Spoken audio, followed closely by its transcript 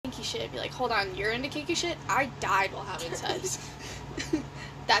kinky shit. Be like, hold on, you're into kinky shit? I died while having sex.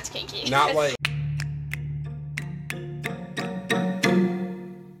 That's kinky. Not like...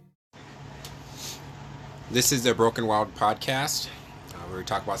 This is the Broken Wild podcast, where we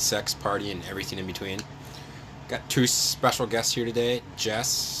talk about sex, party, and everything in between. Got two special guests here today,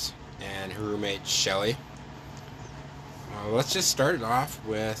 Jess and her roommate, Shelly. Let's just start it off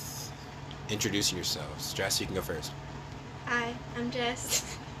with introducing yourselves. Jess, you can go first. Hi, I'm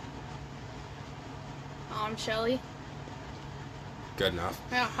Jess. I'm Shelly. Good enough.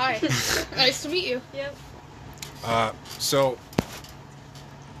 Yeah, hi. Nice to meet you. Yep. So,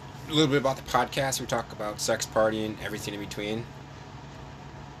 a little bit about the podcast. We talk about sex, partying, everything in between.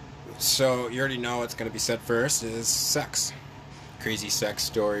 So, you already know what's going to be said first is sex. Crazy sex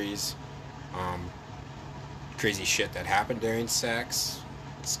stories. Crazy shit that happened during sex.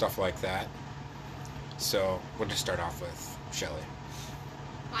 Stuff like that. So, we'll just start off with Shelly.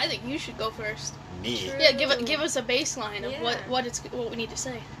 I think you should go first. Me? True. Yeah, give us a baseline of Yeah. what we need to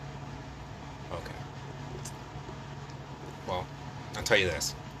say. Okay. Well, I'll tell you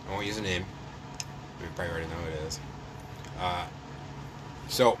this. I won't use a name. You probably already know who it is.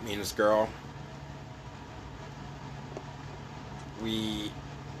 So, me and this girl, we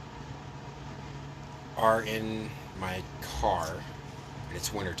are in my car, and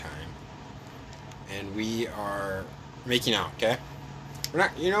it's wintertime, and we are making out, okay? We're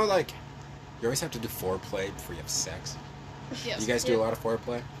not, you know, like, you always have to do foreplay before you have sex. Yes. You guys do a lot of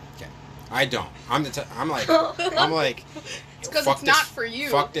foreplay? Okay. I don't. I'm like, It's because fuck it's not this- for you.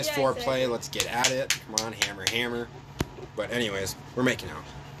 fuck this Yeah, foreplay, exactly. let's get at it. Come on, hammer. But anyways, we're making out.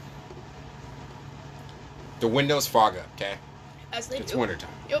 The windows fog up, okay? As they It's do. wintertime.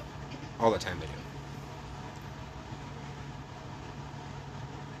 Yep. All the time they do.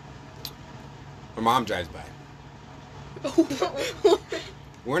 My mom drives by.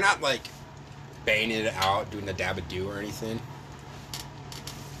 We're not like banging it out, doing the dabba-doo or anything.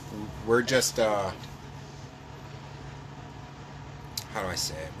 We're just how do I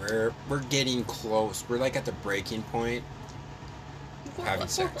say it? We're getting close. We're like at the breaking point of having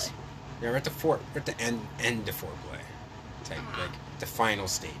sex. Yeah, we're at the end of foreplay. Type, like the final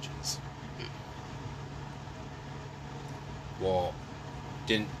stages. Well,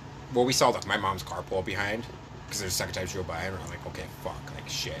 we saw my mom's car pull up behind because there's a second time she drove by, and we're like, okay, fuck, like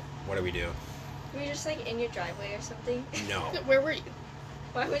shit. What do we do? Were you just like in your driveway or something? No. Where were you?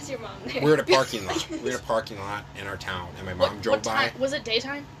 Why was your mom there? We're at a parking lot. We're at a parking lot in our town, and my mom drove what by. time? Was it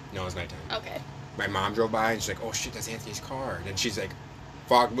daytime? No, it was nighttime. Okay. My mom drove by, and she's like, oh shit, that's Anthony's car. And then she's like,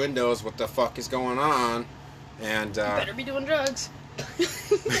 fog windows, what the fuck is going on? And You better be doing drugs.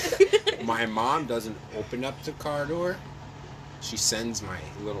 my mom doesn't open up the car door. She sends my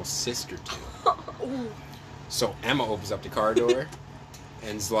little sister to it. Ooh. So Emma opens up the car door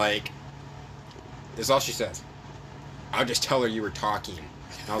and is like, this is all she says. I'll just tell her you were talking.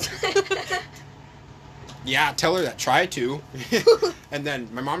 And I was like, yeah, tell her that. Try to. And then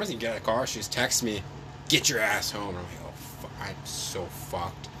my mom doesn't get out of the car. She just texts me, get your ass home. And I'm like, oh, I'm so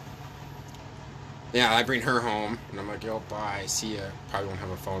fucked. Yeah, I bring her home, and I'm like, yo, bye, see ya. Probably won't have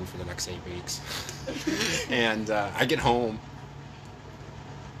a phone for the next 8 weeks. And I get home,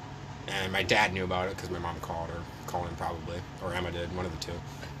 and my dad knew about it because my mom called him probably, or Emma did, one of the two.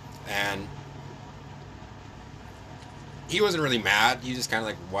 And he wasn't really mad. He was just kind of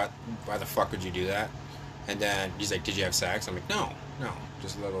like, what? Why the fuck would you do that? And then he's like, did you have sex? I'm like, no,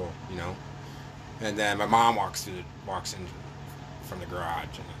 just a little, you know. And then my mom walks in from the garage,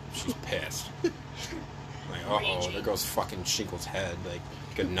 and she's pissed. I'm like, uh-oh, there goes fucking Shinkle's head. Like,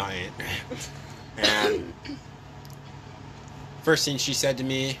 good night. And first thing she said to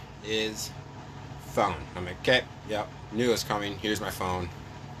me is, phone. I'm like, okay, yep, knew it was coming. Here's my phone.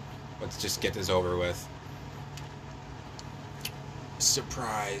 Let's just get this over with.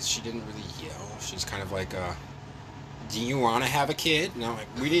 Surprise, she didn't really yell. She's kind of like, do you want to have a kid? And I'm like,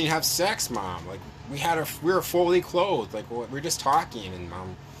 we didn't have sex, Mom. Like, we were fully clothed. Like, we were just talking. And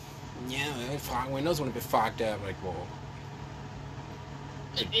Mom, yeah, windows wouldn't have been fogged up. Like, well,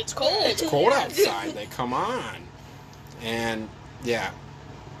 It's cold. it's cold outside. Like, come on. And yeah,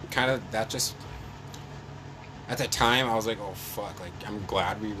 kind of that just. At that time, I was like, oh fuck. Like, I'm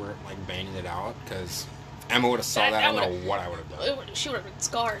glad we weren't like banging it out, because Emma would have saw that. I don't know what I would have done. She would have been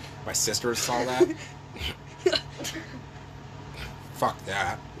scarred. My sister saw that. Fuck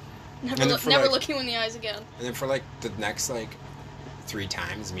that. Never, And then for, never like- look you in the eyes again. And then for like the next like 3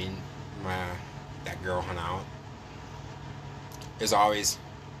 times, me and that girl hung out. Is always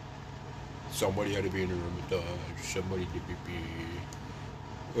somebody had to be in the room with us. Somebody did be.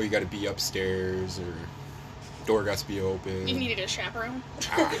 Or you got to be upstairs, or Door got to be open. You needed a chaperone.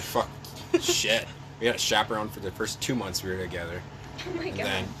 Fuck. Shit. We had a chaperone for the first 2 months we were together. Oh my And god.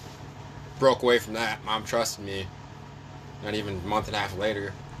 then broke away from that. Mom trusted me. Not even a month and a half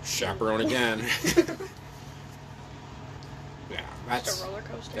later, chaperone again. Yeah, It's that's a roller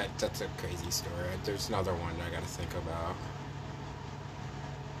coaster. that's a crazy story. There's another one I gotta think about.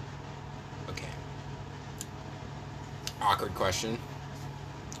 Okay. Awkward question.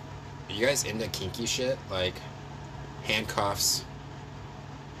 Are you guys into kinky shit? Like handcuffs,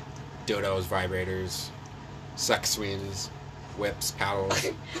 dildos, vibrators, sex swings, whips, paddles?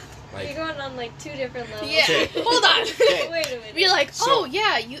 You're Like, going on like 2 different levels. Yeah. Okay. Hold on. Okay. Wait a minute. Be like, So- oh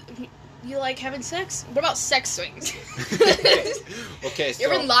yeah, you like having sex? What about sex swings? okay, You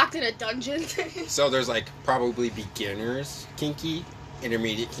ever been so locked in a dungeon? so there's like probably beginners kinky,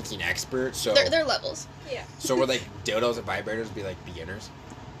 intermediate kinky, and expert. So They're levels. Yeah. so would like dildos and vibrators be like beginners?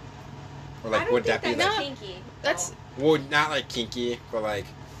 Or I like don't would think that be that's like kinky. That's well not like kinky, but like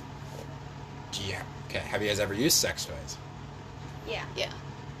yeah. Okay, have you guys ever used sex toys? Yeah.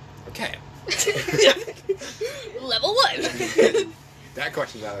 Okay. level 1. That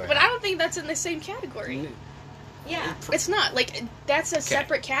question's out of the way. But I don't think that's in the same category. Yeah. It's not. Like, that's a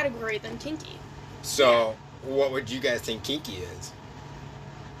separate category than kinky. So what would you guys think kinky is?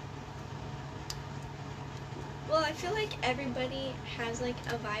 Well, I feel like everybody has like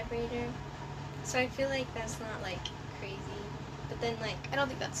a vibrator, so I feel like that's not like crazy. But then like, I don't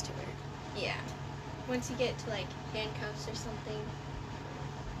think that's too weird. yeah, once you get to like handcuffs or something,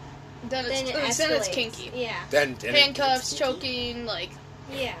 Then then it it's escalates. kinky. Yeah. Then Handcuffs, it's kinky? choking, like,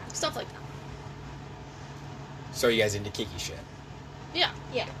 Yeah. stuff like that. So you guys into kinky shit? Yeah.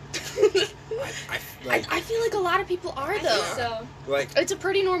 I like I feel like a lot of people are, I though. think so. like It's a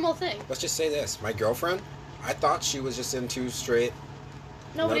pretty normal thing. let's just say this. My girlfriend, I thought she was just into straight.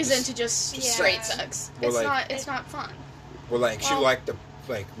 Nobody's just- into just Yeah. straight sex. Well, It's like- not. It's not fun. Well, like she Well- liked the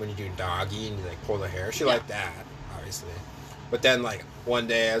like when you do doggy and you like pull the hair. She Yeah. liked that, obviously. But then like one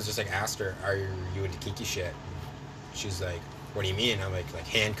day I was just like asked her, "Are you into kinky shit?" And she's like, "What do you mean?" I'm like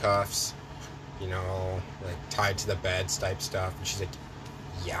handcuffs, you know, like tied to the beds type stuff. And she's like,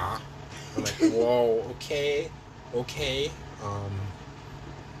 "Yeah." I'm like, "Whoa, okay."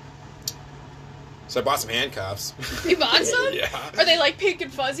 So I bought some handcuffs. You bought some? Yeah. Are they like pink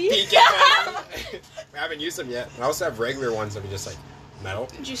and fuzzy? Pink and fuzzy. I haven't used them yet. I also have regular ones that are just like metal.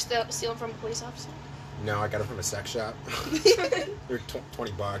 Did you steal them from a police officer? No, I got them from a sex shop. They're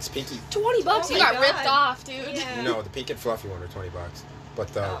 $20. Pinky. $20. Oh You my got ripped God. off, dude. Yeah. No, the pink and fluffy one are $20. But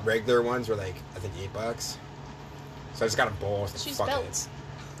the Oh. regular ones were like I think $8. So I just got them both. She's Fuck belts.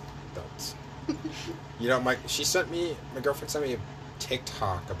 it. Belts. You know, my girlfriend sent me a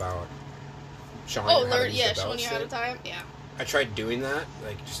TikTok about showing Oh, her how to Lord, use yeah, the belt showing you how to thing. tie 'em? Yeah. I tried doing that,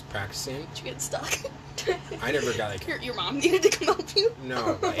 like just practicing. Did you get stuck? I never got like Your mom needed to come help you?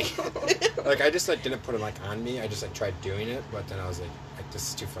 no, like I just like didn't put it like on me. I just like tried doing it, but then I was like this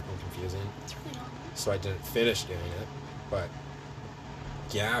is too fucking confusing. It's really not. So I didn't finish doing it. But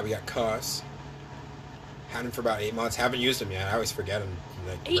yeah, we got cuffs. Had them for about 8 months. Haven't used them yet. I always forget them.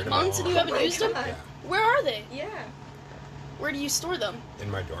 Like, 8 rid 'em months all. and you haven't Oh my used them? God. Yeah, Where are they? Yeah. Where do you store them?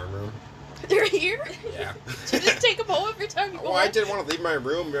 in my dorm room. They're here? Yeah. You just take them home every time you go Well, I home? didn't want to leave my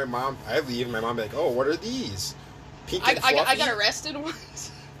room. I leave, and my mom be like, "Oh, what are these? Pink and I fluffy." got arrested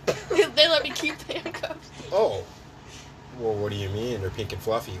once. They let me keep the handcuffs. Oh. Well, what do you mean? They're pink and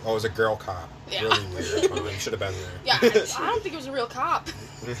fluffy. Oh, it was a girl cop. Yeah. Really weird. Oh, you should have been there. Yeah, I don't think it was a real cop.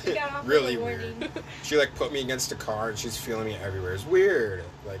 You got off Really with a weird. warning. She like put me against a car and she's feeling me everywhere. It's weird.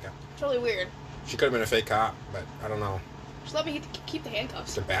 Like It's really weird. she could have been a fake cop, but I don't know. Just let me keep the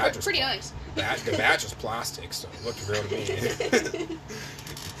handcuffs. The badge They're was pretty fun. nice. The badge was plastic, so it looked real to me.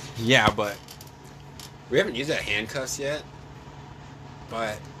 Yeah, but we haven't used that handcuffs yet.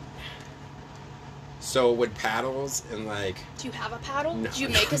 But so would paddles and like Do you have a paddle? No. Did you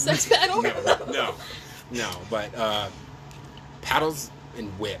make a sex paddle? no. But paddles and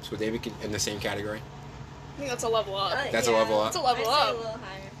whips would they be in the same category? I think that's a level up. That's a level up. That's a level I'd say up. a little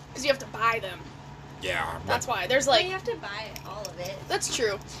higher. Because you have to buy them. Yeah, That's why. There's Like, like... you have to buy all of it. That's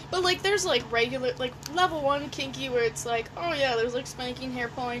true. But, like, there's, like, regular, like, level 1 kinky where it's like, oh, yeah, there's, like, spanking, hair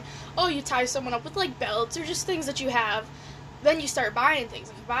pulling. Oh, you tie someone up with, like, belts or just things that you have. Then you start buying things.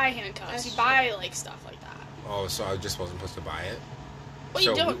 Like, you buy handcuffs. That's you true. buy, like, stuff like that. Oh, so I just wasn't supposed to buy it. Well, So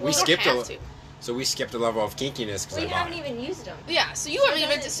you don't, we you don't skipped have a- to. So we skipped a level of kinkiness because Well, I you bought haven't it. even used them. Yeah, so you So haven't it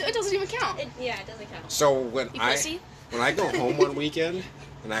even... doesn't- It doesn't even count. Yeah, it doesn't count. So when You I pussy? when I go home one weekend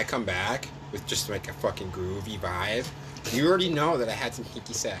and I come back with just like a fucking groovy vibe, you already know that I had some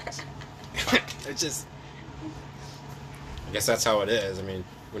kinky sex. It's just, I guess that's how it is. I mean,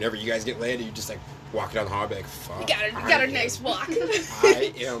 whenever you guys get laid, you just like walking down the hall, I'd be like, fuck. You got a nice walk.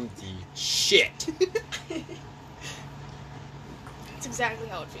 I am the shit. That's exactly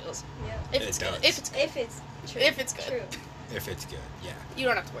how it feels. Yeah. If It it's does. good. If it's good. If it's true. If it's good. True. If it's good, yeah. You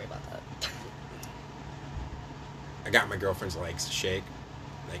don't have to worry about that. I got my girlfriend's legs to shake,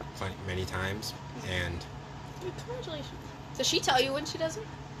 like many times, and Congratulations. Does she tell you when she doesn't?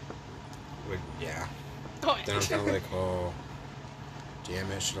 yeah. Oh, Then I'm kind of like, oh, damn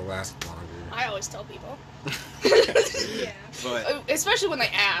it, should have lasted longer. I always tell people. Yeah. But Especially when they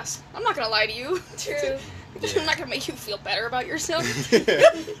ask. I'm not gonna lie to you. True. I'm not gonna make you feel better about yourself.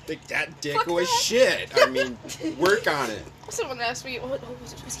 like that dick Fuck was that. shit. I mean, work on it. Someone asked me, oh,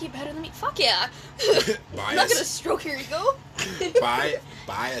 is whiskey better than me? Fuck yeah. Buy I'm not a gonna s- stroke your ego.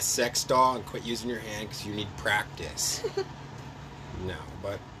 buy a sex doll and quit using your hand because you need practice. No,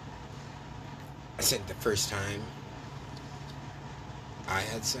 but I said the first time I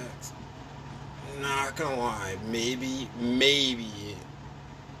had sex, not gonna lie, maybe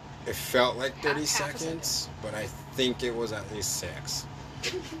it felt like 30 Half a second. seconds, but I think it was at least 6.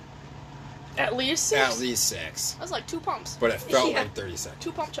 At least 6? At least 6. That was like 2 pumps. But it felt Yeah. like 30 seconds.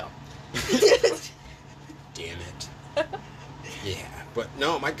 2 pump chump. Damn it. Yeah, but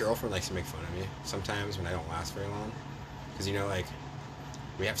no, my girlfriend likes to make fun of me sometimes when I don't last very long. Because, you know, like,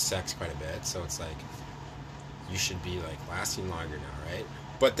 we have sex quite a bit, so it's like, you should be, like, lasting longer now, right?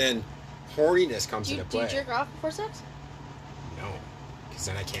 But then, horniness comes Do you, into do play. you jerk off before sex? No, because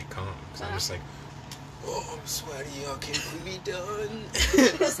then I can't come. Because I'm just like, oh, I'm sweaty, okay, we be done?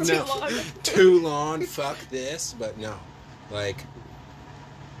 It's too No. long. Too long, fuck this. But no, like,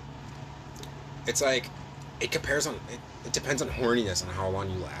 it's like, it compares on, it depends on horniness on how long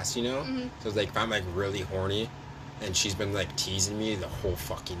you last, you know? Mhm. So, like, if I'm, like, really horny, and she's been, like, teasing me the whole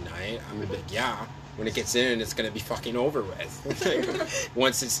fucking night, I'm gonna be like, yeah, when it gets in, it's gonna be fucking over with. Like,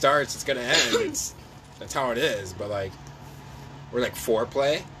 once it starts, it's gonna end. That's how it is. But, like, or, like,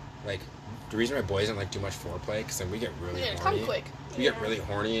 foreplay, like, the reason my boys don't like too much foreplay, because then we get really Yeah, horny. come quick. We get Yeah. really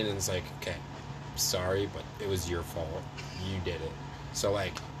horny, and it's like, okay, sorry, but it was your fault. You did it. So,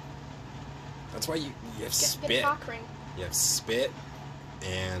 like, that's why you have Get a spit. cock ring. You have spit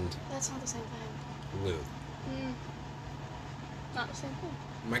and That's not the same thing. lube. Not the same thing.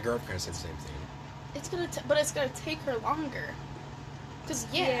 My girlfriend said the same thing. It's gonna, but it's gonna take her longer. Cause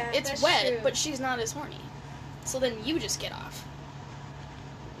Yeah, it's that's wet, true. but she's not as horny. So then you just get off.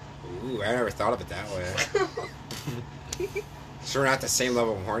 Ooh, I never thought of it that way. So we're not the same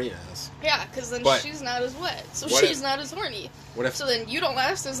level of horniness. Yeah, cause then But- she's not as wet, so what she's if- not as horny. What if So then you don't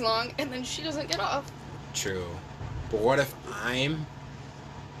last as long, and then she doesn't get off. true? But what if I'm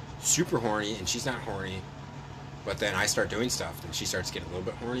super horny and she's not horny, but then I start doing stuff and she starts getting a little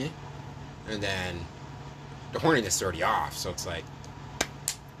bit horny, and then the horniness is already off, so it's like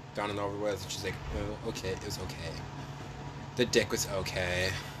done and over with. And she's like, "Oh, okay, it was okay. The dick was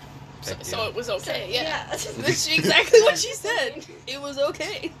okay." So, type so deal. it was okay. Yeah, Yeah. that's exactly what she said. It was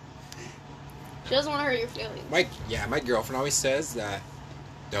okay. She doesn't want to hurt your feelings. My girlfriend always says that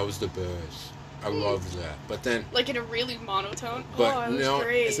was the best. I love that. But then, Like in a really monotone. but Oh, it was no,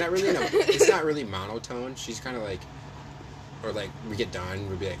 great. it's not really. It's not really monotone. She's kind of like, or like we get done,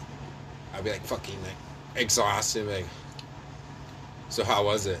 I'll be like fucking like exhausted. Like, so how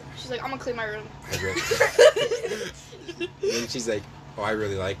was it? She's like, I'm gonna clean my room. I really. And she's like, oh, I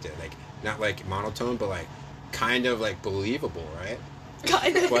really liked it. Like, not like monotone, but like kind of like believable, right?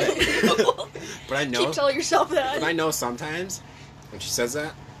 Kind of. What? But I know. Keep telling yourself that. But I know sometimes when she says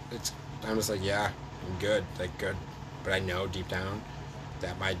that, I'm just like, yeah, I'm good, like good. But I know deep down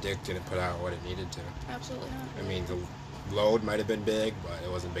that my dick didn't put out what it needed to. Absolutely not. I mean, the load might have been big, but it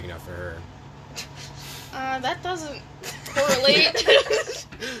wasn't big enough for her. That doesn't correlate.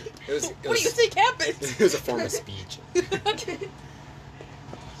 What do you think happened? It was a form of speech.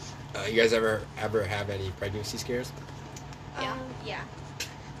 You guys ever have any pregnancy scares? Yeah. Yeah.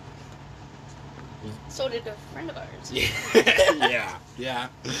 So did a friend of ours. Yeah, yeah.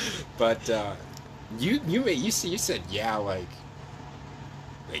 But you said yeah, like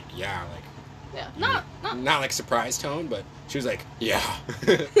yeah, like Yeah. not like surprise tone, but she was like yeah.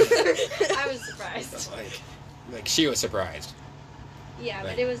 I was surprised. like she was surprised. Yeah,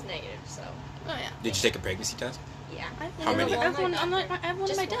 Like- but it was negative, so Oh yeah. Did you take a pregnancy test? yeah. How many? I have one on my, Just I have one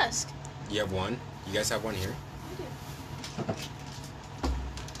on my one. desk. You have one. You guys have one here.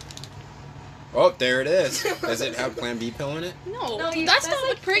 Oh, there it is. Does it have Plan B pill in it? No, No, that's not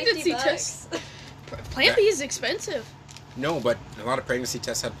like a pregnancy $50. test. Plan B is expensive. No, but a lot of pregnancy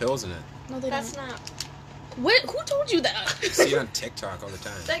tests have pills in it. No, they That's don't. not. What? Who told you that? I see it on TikTok all the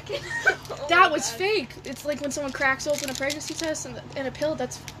time. That can. Oh That my was God. fake. It's like when someone cracks open a pregnancy test and a pill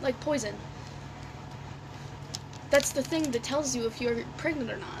that's like poison. That's the thing that tells you if you're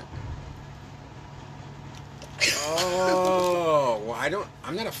pregnant or not. Oh, well,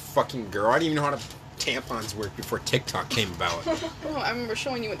 I'm not a fucking girl. I didn't even know how tampons work before TikTok came about. Oh, I remember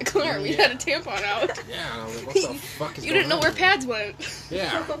showing you in the car. We Yeah. had a tampon out. Yeah, and I was like, what the fuck is You didn't know going where on pads went. here?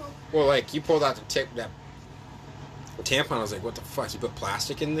 Yeah. Well, like, you pulled out that tampon. I was like, what the fuck? You put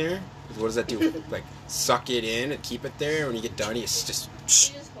plastic in there? What does that do? Like, suck it in and keep it there? When you get done, it's just...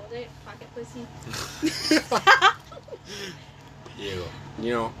 You just hold it, pocket pussy. Ew. You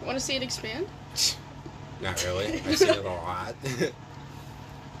know, Want to see it expand? not really. I see it a lot.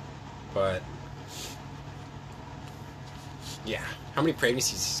 But... yeah. How many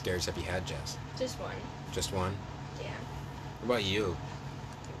pregnancy scares have you had, Jess? Just one. Just one? Yeah. What about you?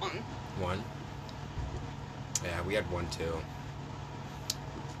 One. One? Yeah, we had one too.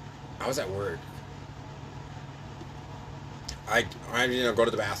 I was at work. I go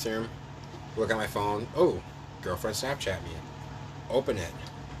to the bathroom, look at my phone. Oh, girlfriend Snapchat me. Open it.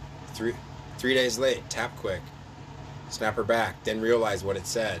 Three days late. Tap quick. Snap her back. Then realize what it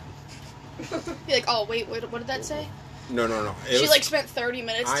said. You're like, oh wait, what did that say? No. She like spent 30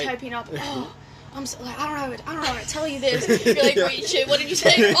 minutes typing up. Oh, I'm so, I don't know how to tell you this. You're like, wait, shit. What did you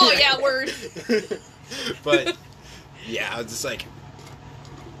say? Oh yeah, word. But yeah, I was just like,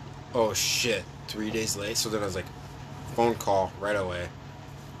 oh shit, 3 days late. So then I was like, phone call right away.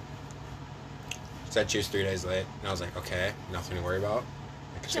 Said she was 3 days late, and I was like, okay, nothing to worry about.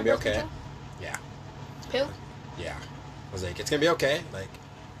 Like, it's gonna be okay. Yeah. Pill? Yeah. I was like, it's gonna be okay. Like,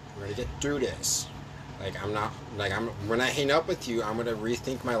 we're gonna get through this. Like, when I hang up with you, I'm gonna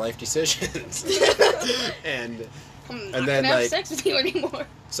rethink my life decisions. and I'm not And then, gonna have like- sex with you anymore.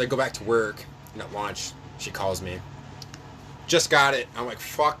 so I go back to work, and at lunch, she calls me. Just got it. I'm like,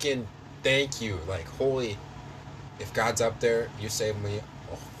 fucking thank you. Like, holy, if God's up there, you saved me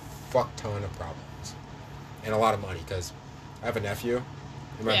a fuck ton of problems. And a lot of money, because I have a nephew,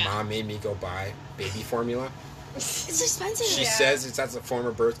 and my Yeah. mom made me go buy baby formula. It's expensive. She Yeah. says it's as a form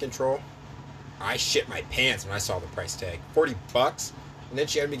of birth control. I shit my pants when I saw the price tag. $40. And then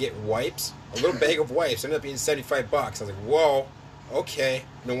she had me get wipes. A little bag of wipes ended up being $75. I was like, whoa, okay.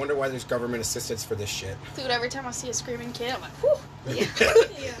 No wonder why there's government assistance for this shit. Dude, every time I see a screaming kid, I'm like, whew.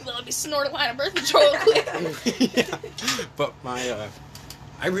 Yeah. Let me snort a line of birth control real quick. Yeah. But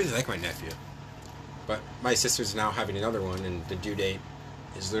I really like my nephew. But my sister's now having another one, and the due date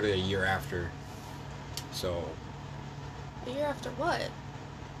is literally a year after. So A year after what?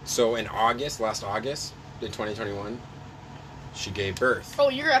 in last August, in 2021, she gave birth. Oh,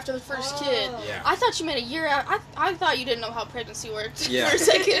 a year after the first kid. Yeah. I thought you meant a year out. I thought you didn't know how pregnancy worked Yeah. for a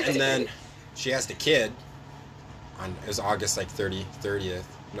second. And then she has the kid it was August like 31st,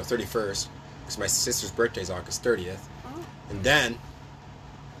 because my sister's birthday is August 30th. Oh. And then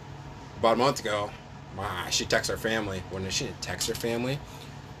about a month ago, she texts our family. Well, no, she didn't text her family.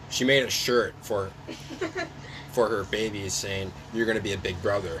 She made a shirt for her baby saying, "You're going to be a big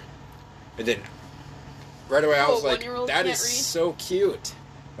brother." And then right away I Oh, was like, one-year-old that can't is read? so cute.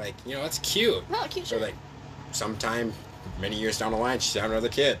 Like, that's cute. No, cute So shit. like, sometime many years down the line, she's having another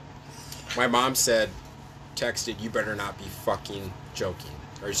kid. My mom texted, "You better not be fucking joking,"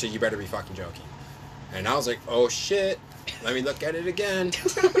 or she said, "You better be fucking joking." And I was like, "Oh shit, let me look at it again."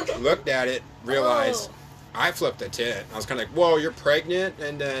 Looked at it, realized Oh. I flipped a tit. I was kind of like, "Whoa, you're pregnant?"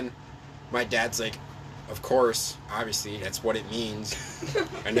 And then my dad's like, "Of course, obviously, that's what it means."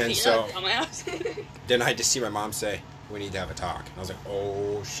 And then Yeah, dumbass. then I just see my mom say, "We need to have a talk." And I was like,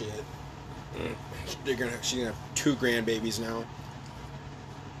 "Oh shit." She's gonna have 2 grandbabies now.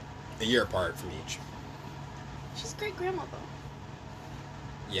 A year apart from each. She's a great grandma though.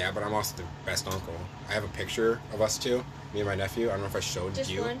 Yeah, but I'm also the best uncle. I have a picture of us two, me and my nephew. I don't know if I showed Just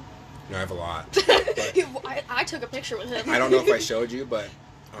you. one. No, I have a lot. But I took a picture with him. I don't know if I showed you, but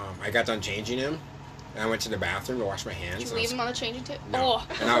I got done changing him, and I went to the bathroom to wash my hands. Did you and I leave was- him on the changing table? No. Oh.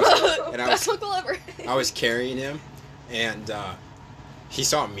 And I was- and I Best was- uncle ever. I was carrying him, and he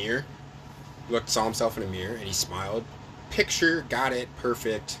saw a mirror, saw himself in a mirror, and he smiled. Picture, got it,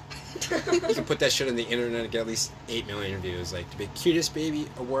 perfect. You can put that shit on the internet and get at least 8 million views. Like, the cutest baby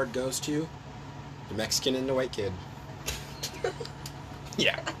award goes to the Mexican and the white kid.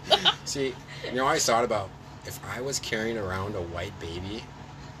 Yeah. See, I always thought about if I was carrying around a white baby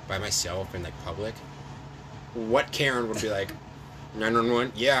by myself in, like, public, what Karen would be like,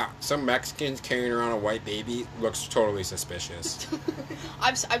 911? Yeah, some Mexicans carrying around a white baby looks totally suspicious.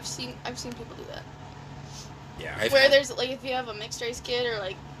 I've seen people do that. Yeah. Where there's like if you have a mixed race kid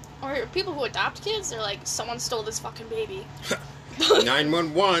or people who adopt kids, they're like someone stole this fucking baby.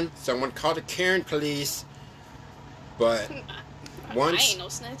 911, someone called the Karen police. But I Once. ain't no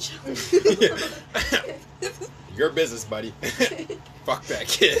snitch. Your business, buddy. Fuck that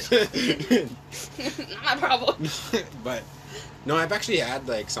kid. Not my problem. But no, I've actually had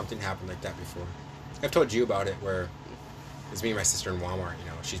like something happen like that before. I've told you about it where it's me and my sister in Walmart. You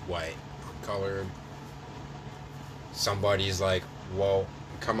know, she's white, I'm colored. Somebody's like, "Whoa,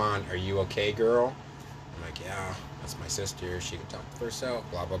 come on, are you okay, girl?" I'm like, "Yeah, that's my sister. She can talk for herself."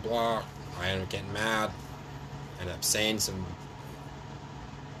 Blah blah blah. I end up getting mad. End up saying some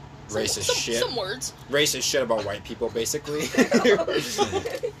racist shit. Some words. Racist shit about white people, basically.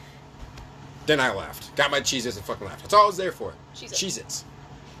 Then I left. Got my Cheez-Its and fucking left. That's all I was there for. Cheez-Its.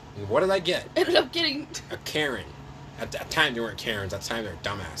 And what did I get? Ended up getting... A Karen. At that time, they weren't Karens. At that time, they were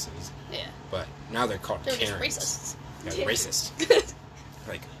dumbasses. Yeah. But now they're called They're Karens. just racists. Yeah, they're racist.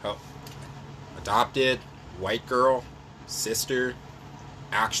 Like, oh, adopted, white girl, sister,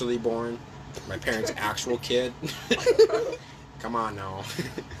 actually born, my parents' actual kid. Come on now.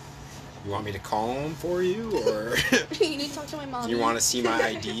 You want me to call him for you, or You need to talk to my mom. you want to see my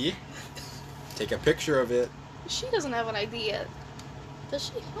ID? Take a picture of it. She doesn't have an ID yet. Does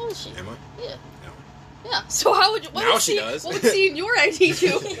she? How old is she? Am I? Yeah. No. Yeah. So how would you? What Now would she does. What would seeing your ID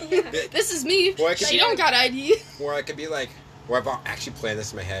do? This is me. Well, I could She be- don't got ID. Or I could be like, or I've actually planned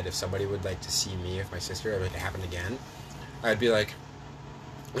this in my head. If somebody would like to see me, if my sister, if it happened again, I'd be like,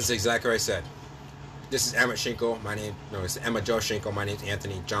 this is exactly what I said. This is Emma Schinkel. It's Emma Joe Schinkel. My name's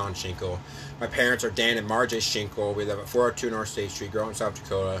Anthony John Schinkel. My parents are Dan and Marjay Schinkel. We live at 402 North State Street, Groton, South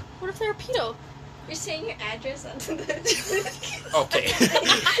Dakota. What if they're a pedo? You're saying your address onto the... Okay.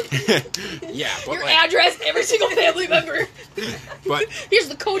 Yeah, but Your like, address, every single family member. but Here's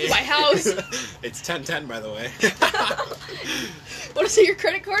the code to my house. It's 1010, by the way. Want to see your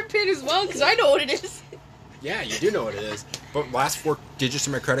credit card pin as well? Because I know what it is. Yeah, you do know what it is. But last 4 digits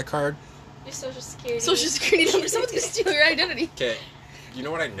of my credit card. Your social security. Social security number. Someone's gonna steal your identity. Okay, you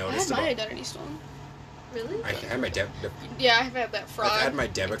know what I I had noticed my about? identity stolen. Really? I had my debit. Yeah, I've had that fraud. I've had my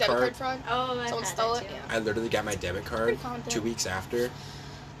debit Like card. fraud. Oh, I Someone had stole that it, too. yeah. I literally got my debit card Pretty common 2 thing. weeks after.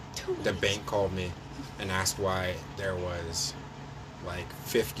 2 The weeks. bank called me and asked why there was like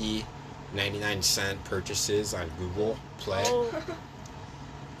 50 99-cent purchases on Google Play. Oh.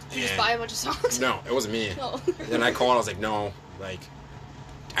 Did you just And- buy a bunch of songs? No, it wasn't me. Oh. Then I called. I was like, no, like,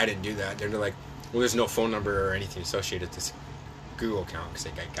 I didn't do that. They're like, well, there's no phone number or anything associated with this Google account because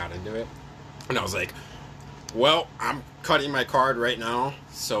I got into it. And I was like, well, I'm cutting my card right now,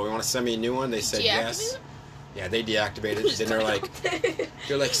 so we want to send me a new one. They said yes. Deactivate it? Yeah, they deactivated it. Then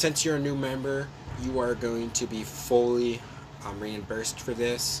they're like, since you're a new member, you are going to be fully reimbursed for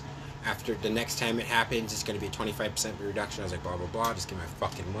this. After the next time it happens, it's going to be a 25% reduction. I was like, blah, blah, blah. Just give me my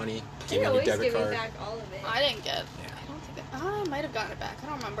fucking money. Give They me a new always debit give me card. back all of it. I didn't get. Yeah. I don't think I might have gotten it back. I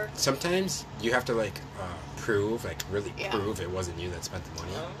don't remember. Sometimes you have to, like, prove, like, really Yeah. prove it wasn't you that spent the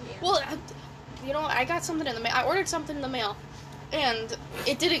money. Oh, yeah. Well, you know, I got something in the mail. I ordered something in the mail, and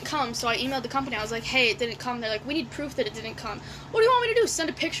it didn't come. So I emailed the company. I was like, "Hey, it didn't come." They're like, "We need proof that it didn't come." What do you want me to do? Send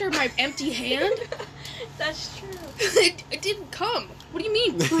a picture of my empty hand? That's true. It didn't come. What do you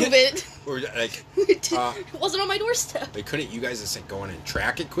mean, prove it? Or, like, It wasn't on my doorstep. like, couldn't you guys just, like, go in and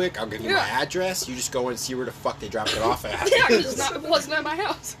track it quick? I'll give you my Yeah. address. You just go and see where the fuck they dropped it off at. Yeah, it wasn't at my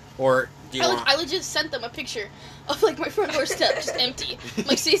house. Or do you want I legit sent them a picture of like my front doorstep just empty. I'm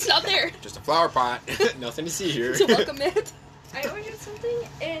like, see, it's not there. just a flower pot? Nothing to see here. So welcome, Matt. I ordered something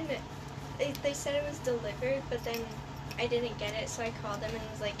and they said it was delivered, but then I didn't get it, so I called them and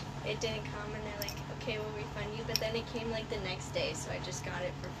was like, it didn't come, and they're like, okay, we'll refund you. But then it came like the next day, so I just got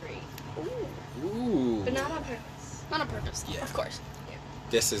it for free, Ooh. but not on purpose. Not on purpose, Yeah. of course.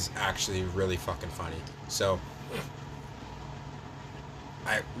 This is actually really fucking funny. So,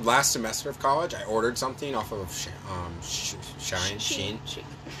 last semester of college, I ordered something off of Sheen,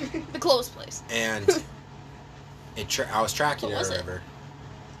 The clothes place. and I was tracking What it or was it? whatever.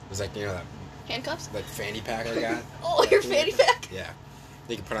 It was like, you know, Handcuffs? that fanny pack I got. Oh, your fanny pack. Yeah,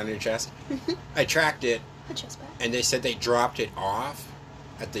 you can put on your chest. I tracked it, A chest bag. and they said they dropped it off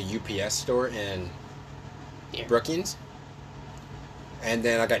at the UPS store in Here. Brookings. And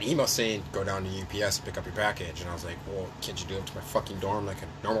then I got an email saying, go down to UPS and pick up your package. And I was like, well, can't you do it to my fucking dorm like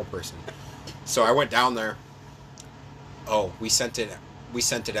a normal person? So I went down there. Oh, we sent it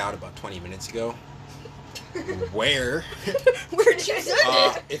out about 20 minutes ago. Where? Where'd you send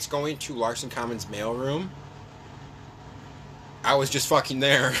it? It's going to Larson Commons mailroom. I was just fucking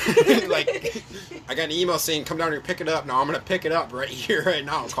there. Like, I got an email saying, come down here, pick it up. No, I'm going to pick it up right here, right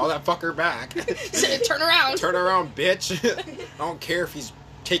now. Call that fucker back. Said, turn around. Turn around, bitch. I don't care if he's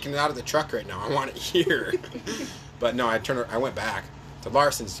taking it out of the truck right now. I want it here. But no, I went back to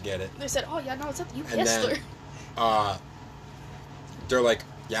Larson's to get it. They said, oh yeah, no, it's at the And UPS then, store. they're like,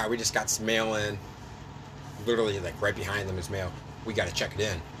 yeah, we just got some mail in. Literally, like, right behind them is mail. We got to check it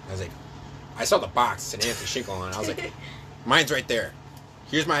in. I was like, I saw the box. It's an Anthony Schinkel on it. I was like, mine's right there.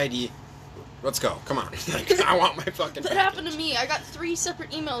 Here's my ID. Let's go. Come on. Like, I want my fucking That happened to me. I got 3 separate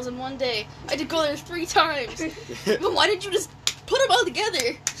emails in one day. I had to go there 3 times. But why didn't you just put them all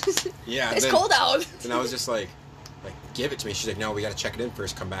together? Yeah. It's cold out. And I was just like, give it to me. She's like, no, we got to check it in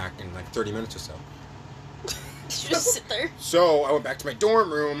first. Come back in like 30 minutes or so. You just sit there. So I went back to my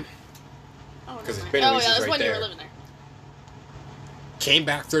dorm room. Oh, 'Cause never it's mind. been at Oh, least yeah, it's that's right when you there. were living there. Came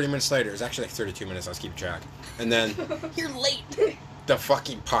back 30 minutes later. It was actually like 32 minutes. I was keeping track. And then You're late. the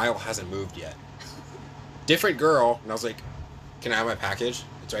fucking pile hasn't moved yet. Different girl. And I was like, can I have my package?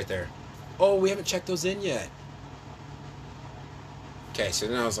 It's right there. Oh, we haven't checked those in yet. Okay, so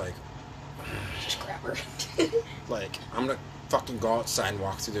then I was like, Just grab her. like, I'm gonna fucking go outside and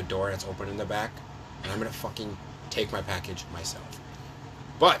walk through the door that's open in the back, and I'm gonna fucking take my package myself.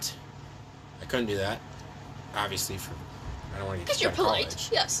 But I couldn't do that, obviously. I don't want to get Because you're kicked out of polite. college.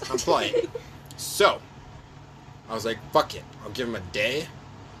 Yes. I'm polite. So I was like, fuck it. I'll give him a day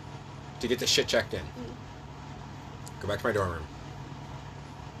to get this shit checked in. Go back to my dorm room.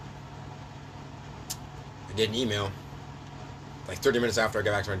 I get an email. Like 30 minutes after I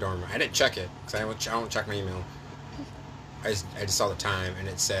got back to my dorm room. I didn't check it because I don't check my email. I just saw the time and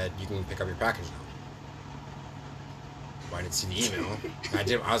it said you can pick up your package now. Well, I didn't see the email.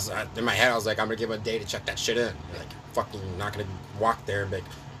 In my head I was like, I'm gonna give him a day to check that shit in. Like, fucking not gonna walk there and be like,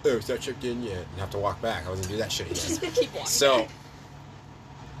 oh, it's not checked in yet, and have to walk back. I wasn't gonna do that shit again. Keep walking. So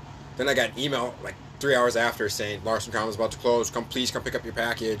then I got an email like 3 hours after saying Larson Commons about to close. Please come pick up your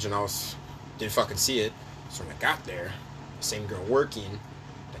package. And I didn't fucking see it. So when I got there, the same girl working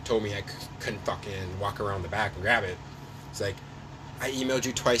that told me I couldn't fucking walk around the back and grab it. It's like, I emailed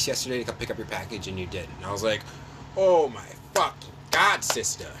you twice yesterday to come pick up your package and you didn't. And I was like, oh my fucking god,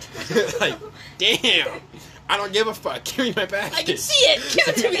 sister. Like, damn. I don't give a fuck. Give me my package. I can see it. Give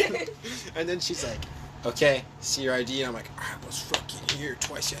it to me. And then she's like, okay, see your ID. And I'm like, I was fucking here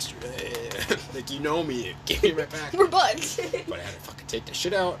twice yesterday. Like, you know me. Give me my package. We're buds. But I had to fucking take the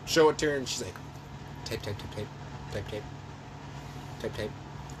shit out, show it to her, and she's like, tape, tape, tape, tape, tape, tape, tape, tape.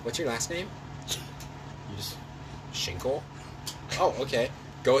 What's your last name? You just, Schinkel? Oh, okay.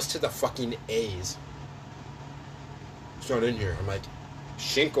 Goes to the fucking A's. It's not in here. I'm like,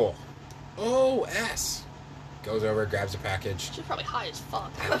 Schinkel. Oh, S. Goes over, grabs a package. She's probably high as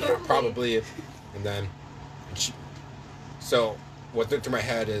fuck. Yeah, probably. And then, so what went through my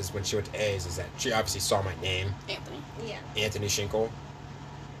head is when she went to A's is that she obviously saw my name, Anthony. Yeah. Anthony Schinkel,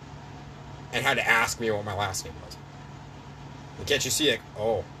 and had to ask me what my last name was. And can't you see, like,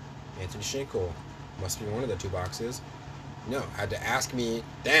 oh, Anthony Schinkel must be one of the 2 boxes. No, had to ask me.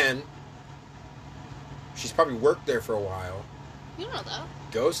 Then she's probably worked there for a while. You don't know that.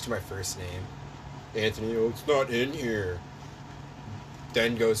 Goes to my first name, Anthony. Oh, it's not in here.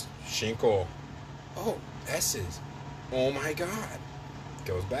 Then goes Schinkel. Oh, S's. Oh my god.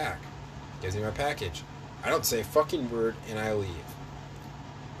 Goes back. Gives me my package. I don't say a fucking word and I leave.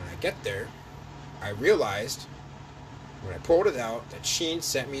 When I get there, I realized when I pulled it out that Shein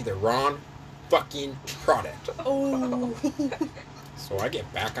sent me the wrong fucking product. Oh. So I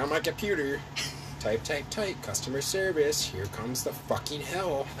get back on my computer. Type, customer service. Here comes the fucking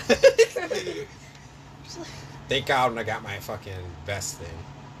hell. Thank God when I got my fucking vest thing.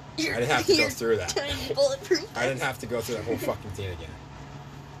 I didn't have to go through that. Tiny bulletproof. I didn't have to go through that whole fucking thing again.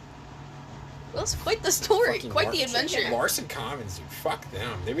 Well, that's quite the story. Fucking Quite the adventure. Larson Commons, dude. Fuck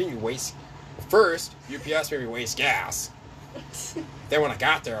them. They made me waste. First, UPS made me waste gas. Then when I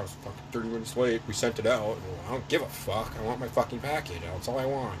got there, I was fucking 30 minutes late. We sent it out. Well, I don't give a fuck. I want my fucking package. That's all I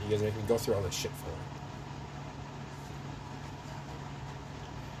want. You guys make me go through all this shit for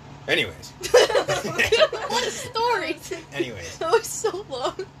it. Anyways. What a story. Anyways. That was so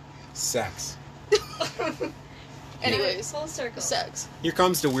long. Sex. Anyways, Full circle. sex. Here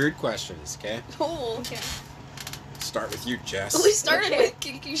comes the weird questions, okay? Oh. Okay. Start with you, Jess. We started with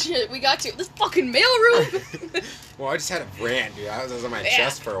kinky shit. We got to this fucking mailroom. Well, I just had a rant, dude. I was on my Yeah.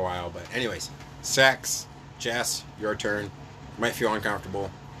 chest for a while, but anyways. Sex. Jess, your turn. Might feel uncomfortable.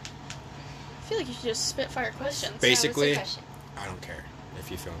 I feel like you should just spitfire questions. Basically, So, what's the I don't care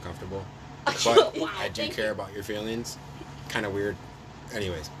if you feel uncomfortable. question? But Wow, I do thank care you. about your feelings. Kind of weird.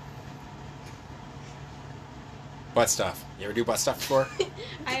 Anyways. Butt stuff. You ever do butt stuff before?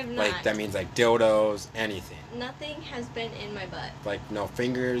 I have not. Like, that means like dildos, anything. Nothing has been in my butt. Like, no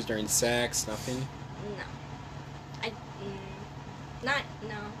fingers during sex, nothing? No. Not,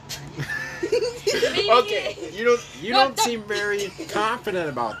 no. Maybe. Okay, you don't seem very confident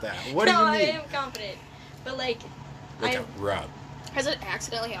about that. What no, do you I mean? am confident. But, like, Like I a rub. Has it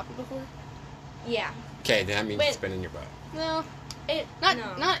accidentally happened before? Yeah. Okay, then that means Wait. it's been in your butt. No, It not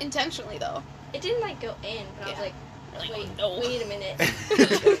no. not intentionally though. It didn't like go in, but I was Yeah. like, You're like, wait, oh, no. wait a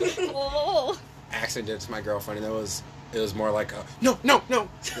minute. Oh. Actually did it to my girlfriend, and it was more like a no.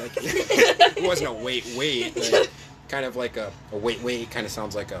 Like, it wasn't a wait. Like, kind of like a wait. Kind of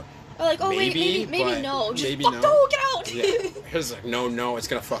sounds like a Or like, oh Maybe, maybe but no. Just maybe fuck no. no, get out. yeah. It was like no, it's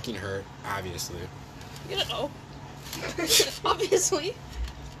gonna fucking hurt. Obviously, You don't know. Obviously.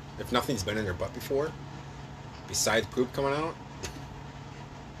 if nothing's been in your butt before, besides poop coming out,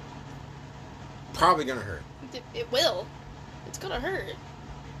 probably gonna hurt. It will. It's gonna hurt.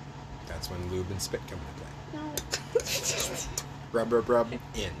 That's when lube and spit come into play. No. Rub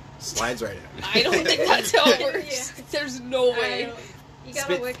in, slides right in. I don't think that's how it works. Yeah. There's no I way. don't- You gotta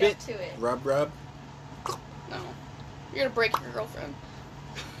Spit, work spit. up to it. Rub. No. You're gonna break your girlfriend.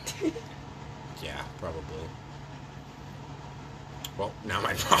 Yeah, probably. Well, now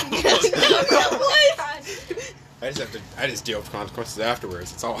my problem. What? I just deal with consequences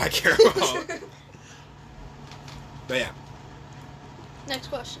afterwards. That's all I care about. But yeah, Next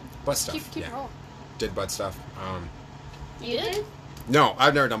question. butt stuff. Keep yeah, rolling. did butt stuff. You did? No,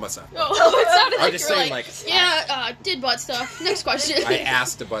 I've never done butt stuff. Oh, it sounded I'm like just you were saying, like, like, yeah, did butt stuff. Next question. I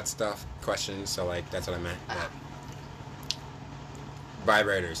asked the butt stuff question, so like that's what I meant. But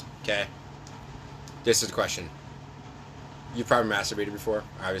vibrators, okay. This is the question. You've probably masturbated before,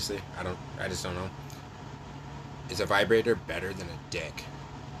 obviously. I just don't know. Is a vibrator better than a dick?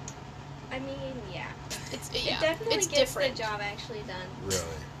 I mean, yeah. It's It yeah, definitely it's gets different. the job actually done. Really?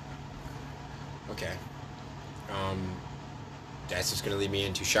 Okay. That's just gonna lead me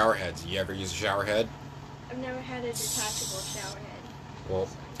into shower heads. You ever use a shower head? I've never had a detachable shower head. Well,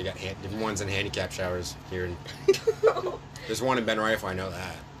 they got different ones in handicap showers here. There's one in Ben Rifle. I know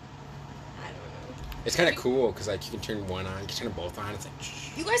that. I don't know. It's kind of cool because like you can turn one on, you can turn them both on. It's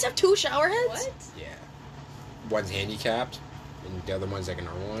like You guys have 2 shower heads? What? yeah. One's handicapped, and the other one's like a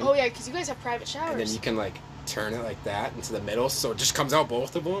normal one. Oh yeah, because you guys have private showers. And then you can like turn it like that into the middle, so it just comes out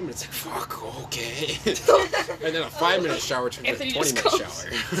both of them. And it's like fuck, okay. And then a 5-minute shower turns into a Anthony just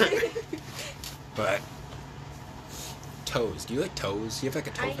 20-minute shower. But toes. Do you like toes? Do you have like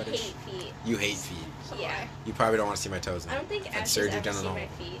a toe I fetish? hate feet. You hate feet. Yeah. You probably don't want to see my toes. I don't think I've had Ash surgery has ever done seen on my all.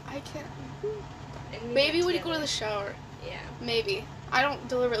 feet. I can't. And we Maybe got when you go to together. the shower. Yeah. Maybe. I don't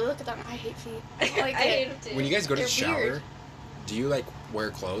deliberately look at them. I hate feet. I don't like I it. hate them too. When you guys go to the They're shower, weird. do you like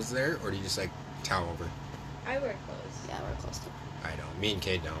wear clothes there, or do you just like towel over? I wear clothes. Yeah, we're close to. I don't. Me and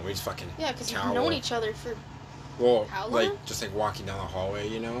Kate don't. We just fucking Yeah, because you've towel. known each other for. Well, How like long? just like walking down the hallway,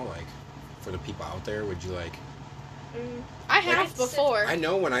 you know, like for the people out there, would you like? I have Like, before. I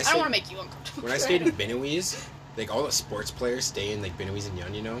know when I I don't stayed, want to make you uncomfortable. when I stayed in Benowese, like all the sports players stay in like Benowese and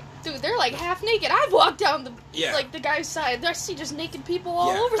Yonge, you know. Dude, they're like half naked. I've walked down the Yeah. like the guy's side. I see just naked people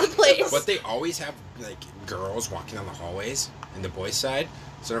all Yeah. over the place. But they always have like girls walking down the hallways in the boys' side.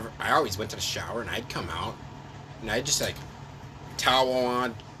 So whenever, I always went to the shower and I'd come out and I'd just like towel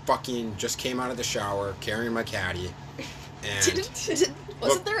on, fucking just came out of the shower carrying my caddy, and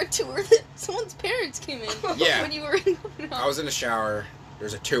Wasn't there a tour that someone's parents came in? Yeah. When you were in I was in the shower.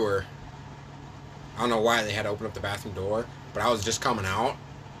 There's a tour. I don't know why they had to open up the bathroom door, but I was just coming out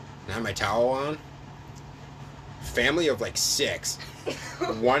and I had my towel on. Family of like 6.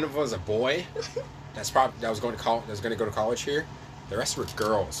 One of them was a boy. That was going to college. That was going to go to college here. The rest were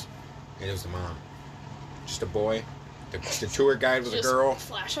girls, and it was the mom. Just a boy. The tour guide was Just a girl.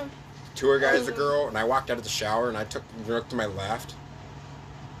 Flash them. Tour guide was a girl, and I walked out of the shower and I looked to my left.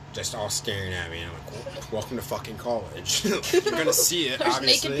 Just all staring at me, and I'm like, "Welcome to fucking college." You're gonna see it. There's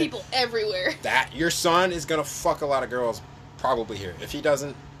obviously. naked people everywhere. That your son is gonna fuck a lot of girls, probably here. If he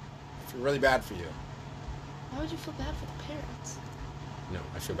doesn't, it's really bad for you. Why would you feel bad for the parents? No,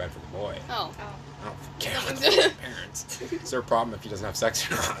 I feel bad for the boy. Oh. I don't care about the parents. It's their problem if he doesn't have sex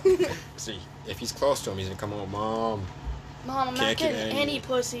or not. See, if he's close to him, he's gonna come home, Mom, Mom, I'm Can't not get getting any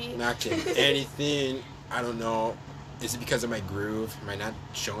pussy. not getting anything. I don't know. Is it because of my groove? Am I not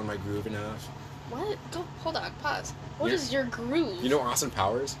showing my groove enough? What? Go. Hold on. Pause. What Yeah. is your groove? You know Austin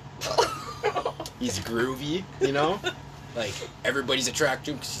Powers? He's groovy, you know? Like, everybody's attracted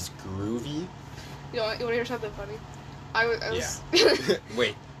to him because he's groovy. You want to hear something funny? I was. Yeah.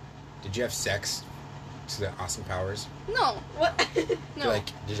 Wait, did you have sex to the Austin Powers? No. What? No. Like,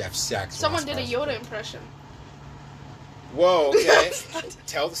 did you have sex? with Someone Austin did a Powers? Yoda impression. Whoa, okay.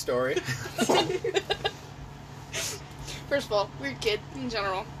 Tell the story. First of all, weird kid in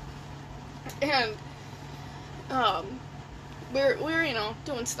general, and we're you know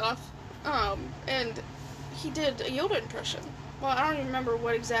doing stuff, and he did a Yoda impression. Well, I don't even remember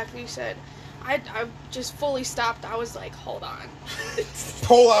what exactly he said, I just fully stopped. I was like, hold on.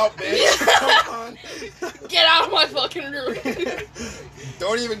 Pull out, bitch. Come on. Get out of my fucking room.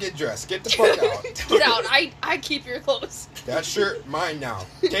 Don't even get dressed. Get the fuck out. Get out. I keep your clothes. That shirt, mine now.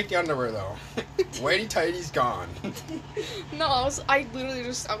 Take the underwear, though. Whitey Tighty's gone. No, I was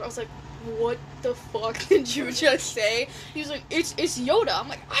like, what the fuck did you just say? He was like, it's Yoda. I'm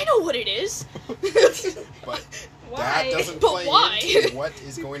like, I know what it is. But Why? that doesn't But play why? into what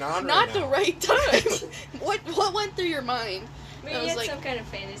is going on Not right the now. right time. What went through your mind? Maybe I he was had like, some kind of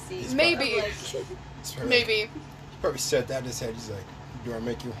fantasy. maybe. Of, like, It's probably- Maybe. He probably said that in his head. He's like, do I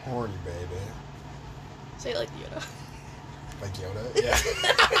make you horny, baby? Say it like Yoda. Like Yoda?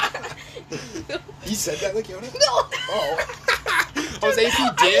 Yeah. He said that like Yoda? No. Oh. I was like, he I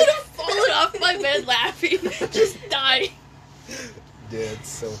would did? have fallen off my bed laughing. Just die. Did,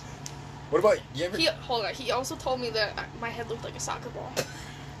 so. What about, you ever... Hold on. He also told me that my head looked like a soccer ball.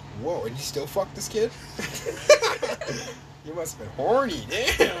 Whoa, and you still fuck this kid? You must have been horny,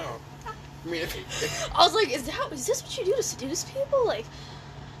 damn. I mean, if I was like, is this what you do to seduce people? Like,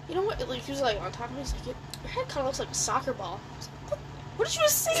 you know what? Like, he was like on top of me. He's like, your head kind of looks like a soccer ball. I was like, what did you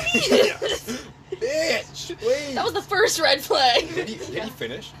just say to me? Bitch, please. That was the first red flag. Did he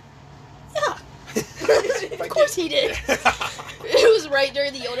finish? Yeah. Of Of course he did. It was right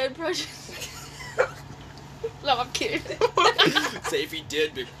during the Yoda impression. No, I'm kidding. Say if he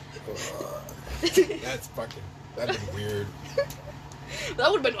did, that's fucking, that'd be weird.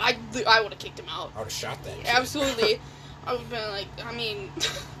 That would have been, I would have kicked him out. I would have shot that kid. Absolutely. I would have been like, I mean,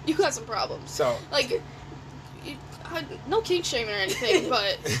 you got some problems. So, Like, no kink shaming or anything,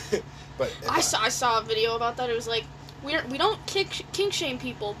 but but if I saw a video about that. It was like, we don't kink shame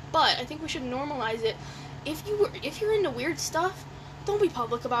people, but I think we should normalize it. If you're into weird stuff, don't be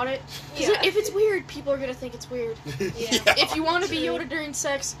public about it. 'Cause Yeah. if it's weird, people are gonna think it's weird. Yeah. If you want to be Yoda during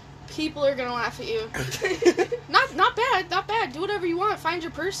sex, people are gonna laugh at you. Not bad. Do whatever you want. Find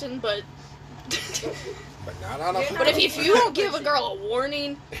your person, but But not on a. You're but if you don't give a girl a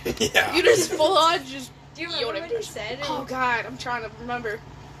warning, Yeah. you just full on just. Do you remember Yoda what he impression. said? Oh God, I'm trying to remember.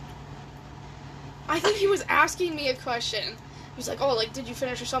 I think he was asking me a question. He was like, "Oh, like, did you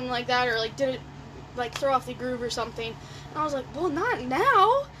finish or something like that, or like, did it like throw off the groove or something?" And I was like, "Well, not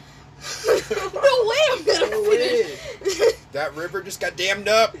now. No way, I'm gonna No finish. That river just got dammed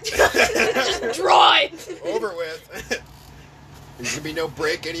up. Just dry." Over with. There's gonna be no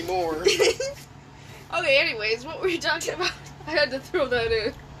break anymore. Okay, anyways, what were you talking about? I had to throw that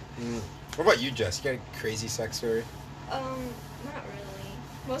in. What about you, Jess? You got a crazy sex story? Not really.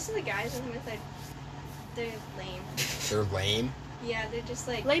 Most of the guys I'm with, they're lame. They're lame. Yeah, they're just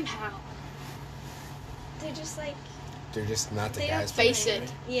like, Lame how? they're just like, They're just not the they guys don't from Basic.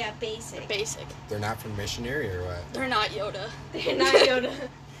 Missionary? Yeah, basic. Basic. They're not from Missionary or what? They're not Yoda. They're not Yoda.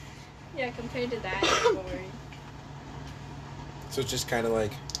 Yeah, compared to that, they're boring. So it's just kind of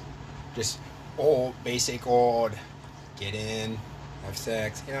like, just old, basic old, get in, have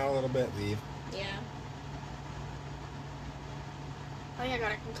sex, you know, a little bit, leave. Yeah. I think I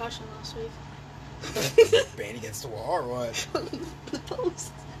got a concussion last week. Bang against the wall or what? The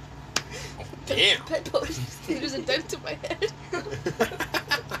post. Oh, damn. Pet post. There's a dent in my head.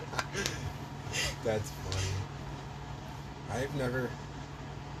 That's funny. I've never.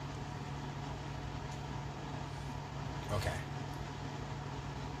 Okay.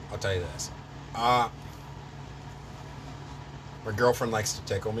 I'll tell you this. My girlfriend likes to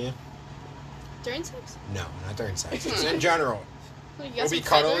tickle me. During sex? No, not during sex. Just in general. You got We'll be some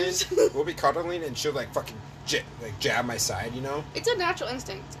cuddling. feathers? We'll be cuddling, and she'll like fucking jab my side, you know. It's a natural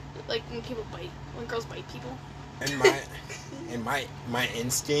instinct. Like when people bite, when girls bite people. And my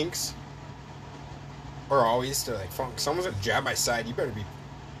instincts are always to like, fuck, someone's gonna jab my side. You better be.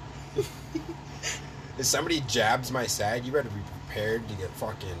 If somebody jabs my side, you better be prepared to get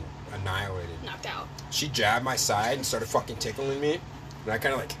fucking annihilated. Knocked out. She jabbed my side and started fucking tickling me, and I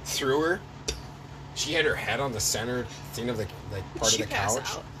kind of like threw her. She had her head on the center thing of the part She of the pass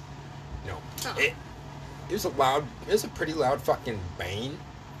couch. out. No, Oh. it was a pretty loud fucking bang.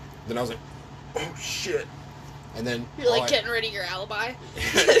 Then I was like, oh shit, and then You're like all getting rid of your alibi.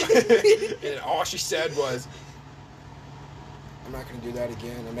 and all she said was, I'm not gonna do that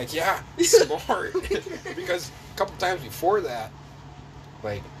again. I'm like, yeah, smart. Because a couple times before that,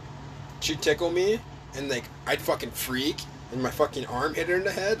 like, she'd tickle me, and like I'd fucking freak, and my fucking arm hit her in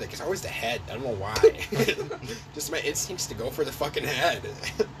the head. Like, it's always the head. I don't know why. Just my instincts to go for the fucking head.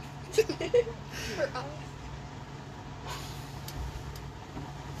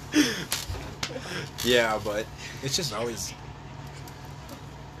 Yeah, but it's just always.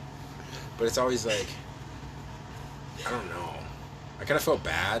 But it's always like, I don't know. I kind of felt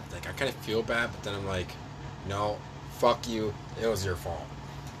bad. Like, I kind of feel bad, but then I'm like, no, fuck you. It was your fault.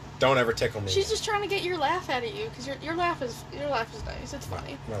 Don't ever tickle me. She's just trying to get your laugh out of you because your laugh is nice. It's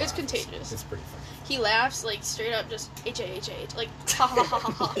funny. My It's laugh contagious. It's pretty funny. He laughs like straight up, just H-A-H-A, like ha ha ha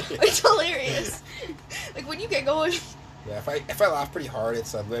ha ha. It's hilarious. Like when you get going. Yeah, if I laugh pretty hard,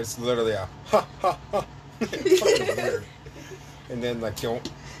 it's literally a ha ha ha. It's fucking weird. And then like I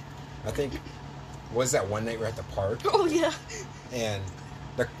think was that one night we were at the park Oh yeah. and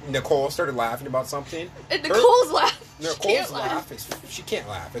Nicole started laughing about something. And Nicole's laugh. She Nicole's can't laugh is she can't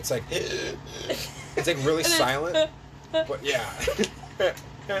laugh. It's like really And then, silent. But yeah.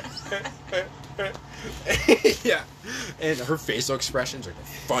 Yeah. And her facial expressions are the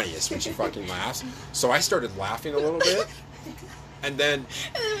funniest when she fucking laughs. So I started laughing a little bit. And then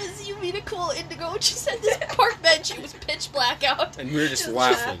And it was you, me, Nicole, Indigo, and she said this park bench, it was pitch black out. and we were just Just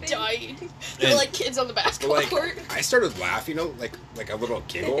laughing. Dying. They were And- like kids on the But basketball like court. I started laughing, like a little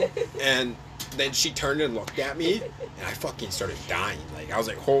giggle, and then she turned and looked at me, and I fucking started dying. Like I was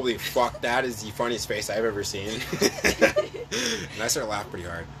like, "Holy fuck, that is the funniest face I've ever seen." And I started laughing pretty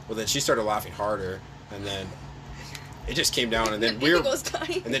hard. Well, then she started laughing harder, and then it just came down, and then Indigo's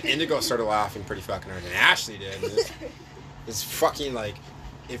dying. and then Indigo started laughing pretty fucking hard, and Ashley did. And it's fucking like,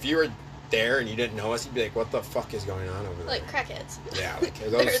 if you were there and you didn't know us, you'd be like, "What the fuck is going on over there?" Like crackheads. Yeah, like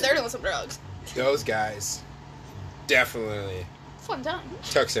They're doing some drugs. those guys definitely Fun time.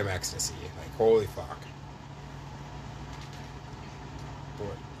 took some ecstasy. Like, holy fuck.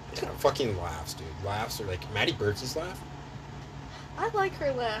 But, yeah, fucking laughs, dude. Laughs are like Maddie Birch's laugh. I like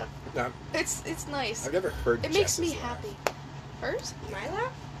her laugh. No, It's nice. I've never heard It makes me Jess's laugh. happy. Hers? My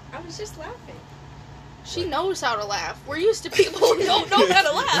laugh? I was just laughing. She knows how to laugh. We're used to people who don't know how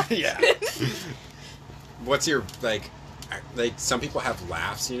to laugh. Yeah. What's your, like, some people have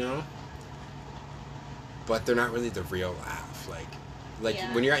laughs, you know? But they're not really the real laugh. Like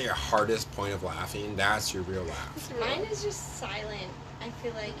Yeah. when you're at your hardest point of laughing, that's your real laugh. Mine is just silent, I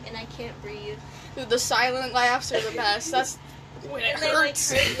feel like, and I can't breathe. Dude, the silent laughs are the best. That's when it And they, like,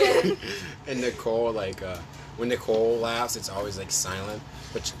 hurts. hurt, yeah. And Nicole, when Nicole laughs, it's always like silent,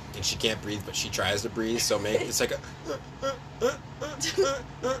 and she can't breathe, but she tries to breathe. So it's like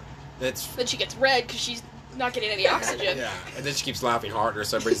it's Then she gets red because she's not getting any oxygen. yeah, and then she keeps laughing harder.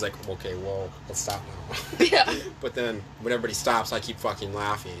 So everybody's like, okay, well, let's stop now. Yeah. But then when everybody stops, I keep fucking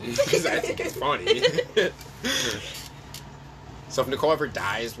laughing because I think it's funny. So if Nicole ever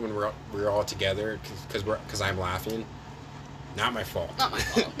dies when we're all together because I'm laughing, not my fault. Not my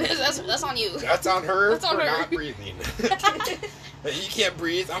fault. That's on you. That's on her That's on for her. not breathing. You can't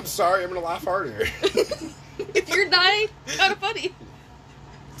breathe. I'm sorry. I'm gonna laugh harder. If you're dying, kind of funny.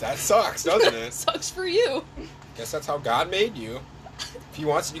 That sucks, doesn't it? Sucks for you. Guess that's how God made you. If He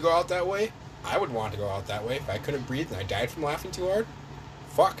wants you to go out that way, I would want to go out that way. If I couldn't breathe and I died from laughing too hard,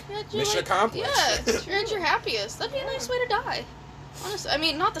 fuck. Yeah, you're Mission like- accomplished. Yeah, you're at your happiest. That'd be a nice way to die. Honestly, I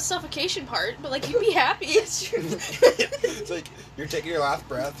mean, not the suffocation part, but like you'd be happy. It's true. It's like you're taking your last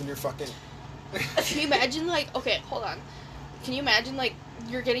breath and you're fucking. Can you imagine, like, okay, hold on. Can you imagine, like,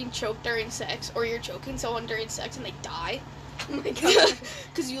 you're getting choked during sex, or you're choking someone during sex and they die? Oh my god.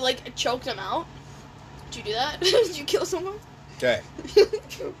 Because you, like, choked them out? Did you do that? Did you kill someone? Okay.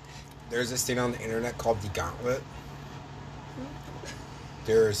 There's this thing on the internet called the Gauntlet.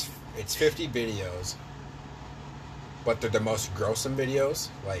 It's 50 videos, but they're the most gruesome videos.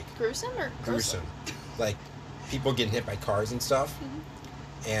 Like, Gruesome or gruesome. Like, people getting hit by cars and stuff.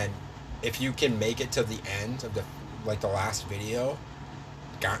 And if you can make it to the end of the last video,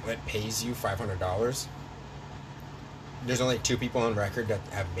 Gauntlet pays you $500. There's only 2 people on record that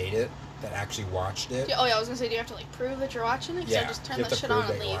have made it, that actually watched it. Yeah, oh, yeah, I was gonna say, do you have to, like, prove that you're watching it? 'Cause I just turn you have that to shit prove on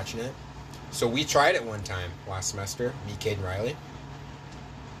that and you're leave. watching it. So we tried it one time last semester, me, Cade, and Riley.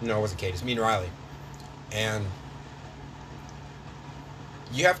 No, it wasn't Cade, it's me and Riley. And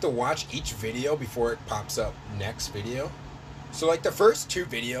you have to watch each video before it pops up next video. So, like, the first 2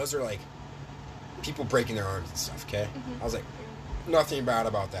 videos are, like, people breaking their arms and stuff, okay? I was like, nothing bad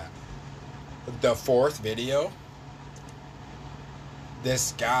about that. The 4th video,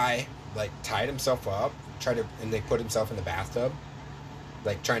 this guy, like, tied himself up, and they put himself in the bathtub,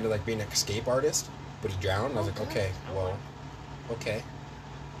 like, trying to, like, be an escape artist, but he drowned. And I was like, okay, well, okay.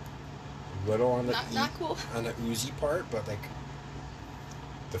 A little on the Not cool. on the oozy part, but, like,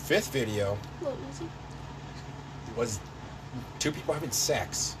 the 5th video A little easy. was 2 people having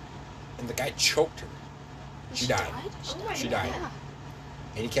sex, and the guy choked her, She died. She Oh my She God. died. Yeah.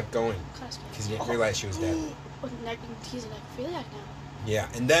 and he kept going because he didn't realize she was dead. Oh, he's a necrophiliac now. Yeah,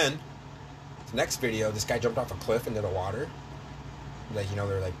 and then the next video, this guy jumped off a cliff into the water. Like, you know,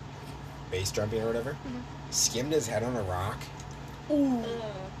 they're like base jumping or whatever. Skimmed his head on a rock, Ooh. Ugh.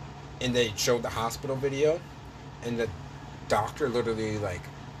 And they showed the hospital video, and the doctor literally like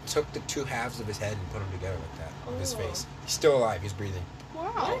took the two halves of his head and put them together like that on his Oh. face. He's still alive. He's breathing. Wow.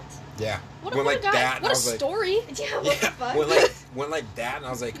 What? Yeah. What a, Went what like a guy. that, and What I a was like, story. Yeah, what the Yeah, fuck? went like that, and I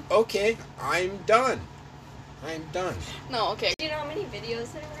was like, okay, I'm done. I'm done. No, okay. Do you know how many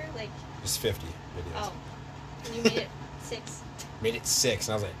videos there were? Like, It's 50 videos. oh. And you made it 6. Made it 6,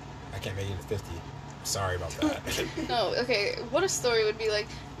 and I was like, I can't make it to 50. Sorry about that. No, okay. What a story would be like.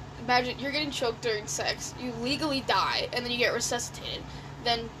 Imagine you're getting choked during sex. You legally die, and then you get resuscitated.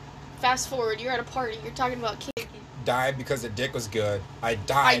 Then, fast forward, you're at a party. You're talking about kids. Died because the dick was good. I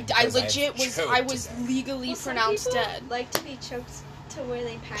died. I because legit was. choked I to was death. legally Well, some pronounced people dead. like to be choked to where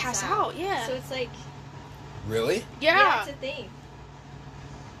they Pass out, yeah. So it's like, Really? Yeah. it's a thing.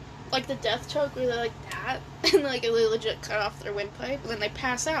 Like the death choke where they're like that, and like they legit cut off their windpipe, and then they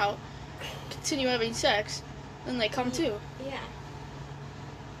pass out, continue having sex, and they come to. Yeah.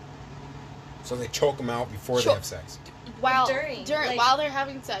 So they choke them out before they Choke- have sex. While During, like- while they're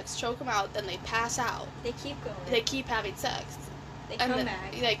having sex, choke them out, then they pass out. They keep going. They keep having sex, They and come then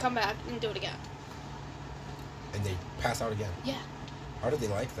back. they come back and do it again. And they pass out again. Yeah. How do they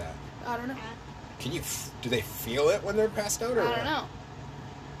like that? I don't know. Can you? Do they feel it when they're passed out, or I what? don't know.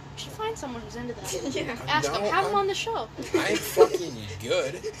 We should find someone who's into that. Yeah. Ask them. No, Have them I'm- on the show. I'm fucking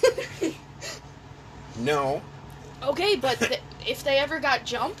good. No. Okay, but if they ever got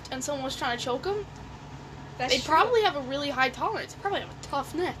jumped and someone was trying to choke them, That's they'd true. probably have a really high tolerance. They'd probably have a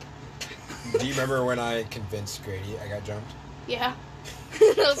tough neck. Do you remember when I convinced Grady I got jumped? Yeah.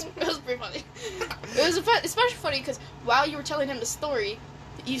 That was pretty funny. It was especially funny because while you were telling him the story,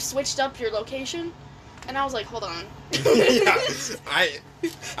 you switched up your location, and I was like, hold on. Yeah.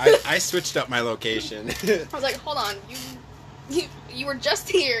 I switched up my location. I was like, hold on. You were just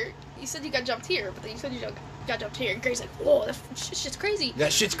here. You said you got jumped here, but then you said you got jumped here. And Grace's like, whoa, that shit's crazy.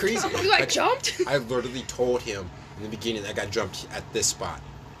 That shit's crazy. You got Like, jumped? I literally told him in the beginning that I got jumped at this spot.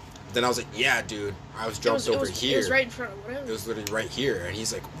 Then I was like, yeah, dude, I was jumped over here. It was right in front of whatever. It was literally right here. And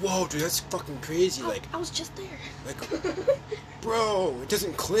he's like, whoa, dude, that's fucking crazy. Like, I was just there. bro, it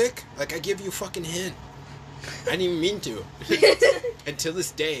doesn't click. Like, I give you a fucking hint. I didn't even mean to. Until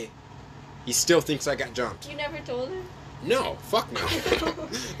this day, he still thinks I got jumped. You never told him? No, fuck no.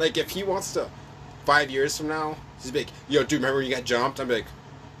 Like, if he wants to, 5 years from now, he's like, yo, dude, remember when you got jumped? I'm like,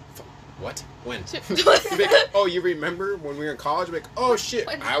 what? When? He'd be like, oh, you remember when we were in college? I'm like, oh shit,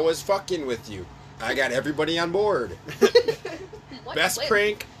 When? I was fucking with you. I got everybody on board. What? Best When?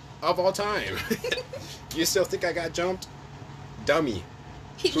 prank of all time. You still think I got jumped? Dummy.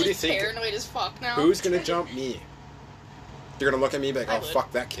 He's Who do you just think- paranoid as fuck now. Who's gonna jump me? They're gonna look at me and be like, I oh, would.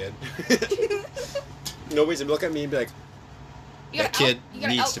 fuck that kid. Nobody's gonna look at me and be like, You that gotta kid you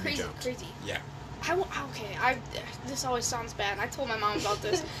gotta needs out to be crazy, jumped. Crazy. yeah. This always sounds bad. I told my mom about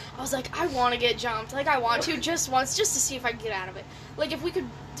this. I was like, I want to get jumped. Like, I want to just once, just to see if I can get out of it. Like, if we could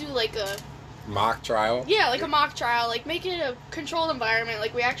do like a Mock trial. like a mock trial, like make it a controlled environment.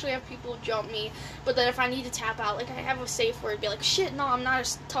 Like, we actually have people jump me, but then if I need to tap out, like I have a safe word. Be like, shit, no, I'm not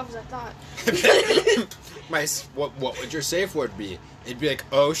as tough as I thought. What would your safe word be? It'd be like,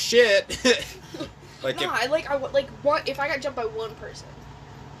 oh shit. Like No, if I got jumped by one person,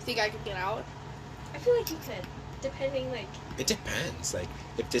 you think I could get out? I feel like you could. Depending, like... it depends. Like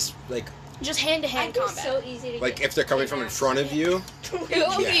if this Just hand to I hand think combat. so easy to like get if they're coming from in front of you, You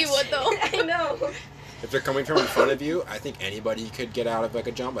Yes. would though. I know. if they're coming from in front of you, I think anybody could get out of like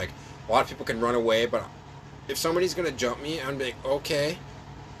a jump. Like a lot of people can run away, but if somebody's gonna jump me, I'm like, okay,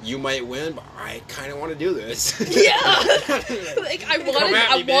 you might win, but I kind of want to do this. Yeah. Like I Come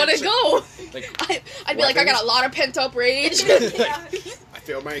at me, want to bitch. go. Like I'd be like, I got a lot of pent up rage. Yeah. I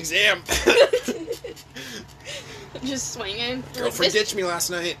failed my exam. Just swinging. Girlfriend ditched me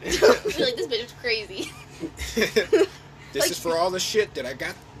last night. Be like, this bitch is crazy. This is for all the shit that I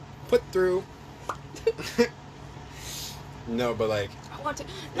got put through. No, but like, I want to.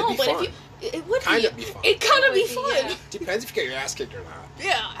 It'd No, be but fun. if it would Kinda be fun. It kind of It be would be, fun. yeah. depends if you get your ass kicked or not.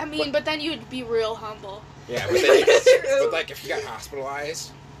 Yeah, I mean, but then you'd be real humble. Yeah, but, then, True. but like if you got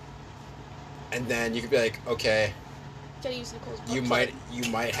hospitalized, and then you could be like, okay, Gotta use Nicole's butt you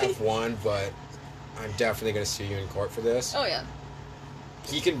plug. might have won, but I'm definitely gonna sue you in court for this. Oh yeah.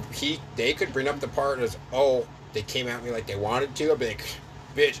 They could bring up the part as, oh, they came at me like they wanted to. I'd be like,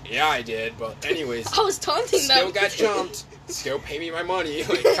 bitch, yeah, I did, but anyways, I was taunting still them. got jumped. Still pay me my money.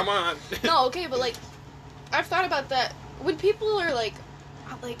 Like, come on. No, okay, but like, I've thought about that. When people are like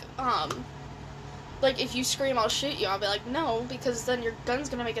if you scream, I'll shoot you. I'll be like, no, because then your gun's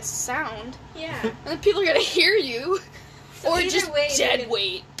gonna make a sound, Yeah. and then people are gonna hear you, So or either just way, dead you can-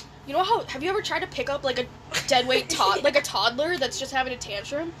 weight. You know how? Have you ever tried to pick up like a dead weight like a toddler that's just having a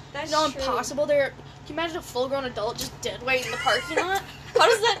tantrum? That's You know, true. impossible. Can you imagine a full-grown adult just dead weight in the parking lot? How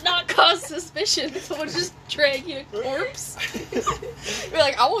does that not cause suspicion? Someone's just dragging a corpse. You're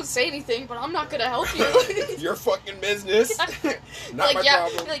like, I won't say anything, but I'm not gonna help you. Your fucking business. You're Not my yeah,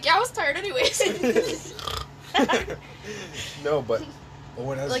 problem. You're like, yeah, I was tired anyways. No, but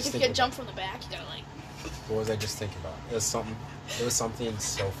what I was Like just if you thinking get jumped from the back, you gotta like. about- What was I just thinking about? It was something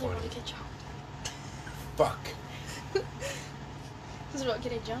so You funny. wanna get jumped. Fuck. This is about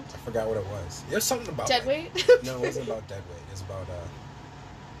getting jumped. I forgot what it was. It was something about Dead like- weight. No, it wasn't about dead weight. It was about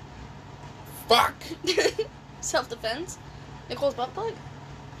Fuck. Self-defense. Nicole's butt plug.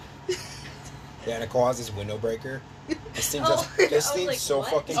 Yeah, Nicole has this window breaker. This thing's Oh, this I was thing's like, so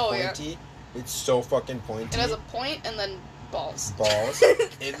what? fucking Oh, yeah. pointy. It's so fucking pointy. It has a point and then balls. balls.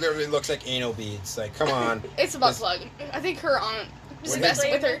 It literally looks like anal beads. Like, come on. It's a butt This- plug. I think her aunt was When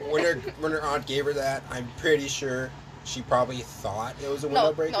messing it- with her. When her aunt gave her that, I'm pretty sure she probably thought it was a window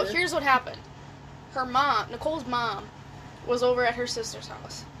No, breaker. no, here's what happened. Her mom, Nicole's mom, was over at her sister's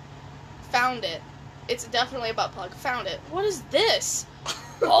house. Found it. It's definitely a butt plug. Found it. What is this?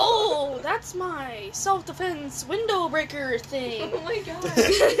 Oh, that's my self-defense window breaker thing. Oh my god.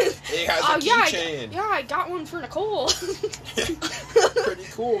 It has a yeah, keychain. I got one for Nicole. Pretty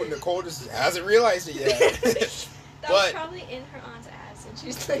cool. Nicole just hasn't realized it yet. That was But- probably in her aunt's ass, and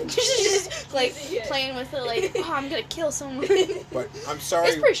she's like, She's just like using it. playing with it, like, oh, I'm gonna kill someone. But I'm sorry,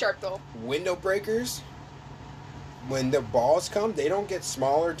 It's pretty sharp though. window breakers, when the balls come, they don't get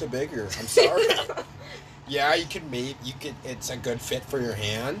smaller to bigger. I'm sorry. Yeah, it's a good fit for your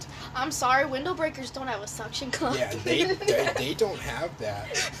hand. I'm sorry, window breakers don't have a suction cup. Yeah, they don't have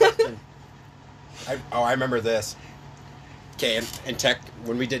that. I remember this. Okay, in tech,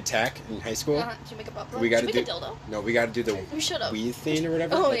 when we did tech in high school, Did you make a butt plug? We gotta Did you make do- a dildo? no, we got to do the We should have. weed thing or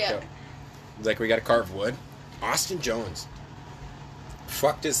whatever. Oh, like yeah. like we got to carve wood. Austin Jones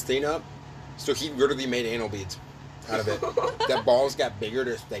fucked his thing up, so he literally made anal beads out of it. That balls got bigger.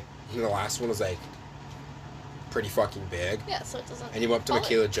 The last one was like pretty fucking big. Yeah, so it doesn't. And he went up to Pull it.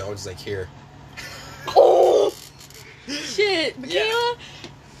 Michaela Jones, like, here. Oh! Shit, Michaela? Yeah.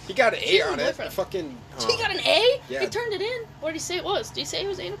 He got an A She's on my it. boyfriend. Fucking. He got an A? Yeah. He turned it in. What did he say it was? Did he say it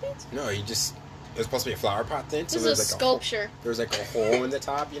was anal beads? No, he just. It was supposed to be a flower pot thing. So This there is a was like sculpture. there was like a hole in the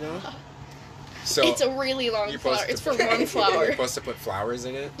top, you know? So It's a really long you're flower. supposed It's to- for one flower. You're supposed to put flowers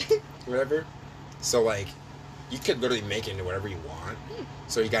in it, whatever. So, like, you could literally make it into whatever you want.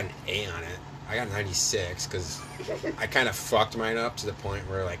 So you got an A on it. I got 96 because I kind of fucked mine up to the point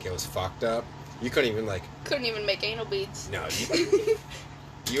where, like, it was fucked up. You couldn't even, like, Couldn't even make anal beads. no,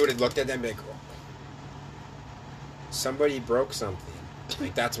 you would have looked at them and be like, somebody broke something.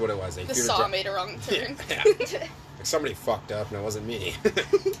 Like, that's what it was. Like, The you'd have saw dro- made a wrong turn. Yeah. Like, somebody fucked up and it wasn't me.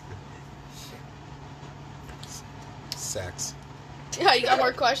 Sex. Yeah, you got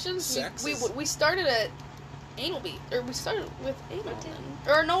more questions? Sex We, is- we started at anal bead. Or we started with anal. We did.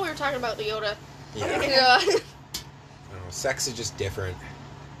 Then. Or no, we were talking about the Yoda. Yeah. Yeah. I don't know. Sex is just different.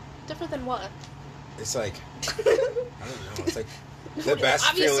 Different than what? It's like, I don't know. It's like the best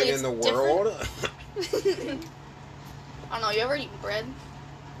Obviously feeling in the it's different. world. I don't know, you ever eaten bread?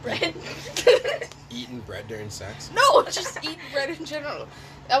 bread. Eating bread during sex. No, just eat bread in general.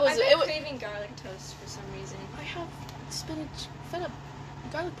 That was I've it. been Was, craving garlic toast for some reason. I have spinach feta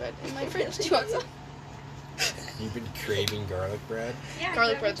garlic bread in my fridge. Do you want some? You've been craving garlic bread. Yeah,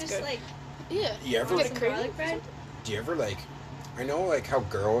 Garlic you ever bread's just good. like Yeah. You ever want Get a some craving garlic for bread? something? Do you ever like? I know like how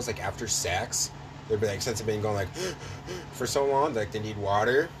girls like after sex, they'd be like since they've been going like for so long, like they need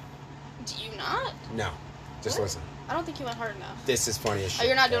water. Do you not? No, just What? listen. I don't think you went hard enough. This is funny as shit. Oh,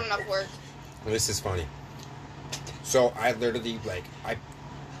 you're not okay? doing enough work. This is funny. So I literally like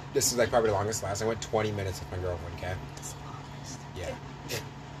this is like probably the longest last. I went 20 minutes with my girlfriend. Okay. That's the longest. Yeah.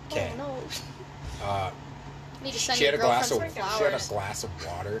 Okay. Oh no. Uh, I need to send she had your a glass girlfriend of some she had a flowers. glass of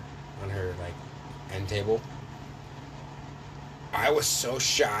water on her like end table. I was so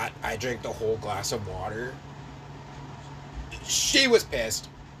shot. I drank the whole glass of water. She was pissed.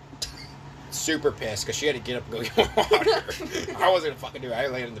 Super pissed because she had to get up and go get water. I wasn't gonna fucking do it. I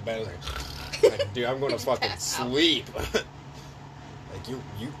laid in the bed. I was like, dude, I'm going to fucking Pass out. sleep. Like you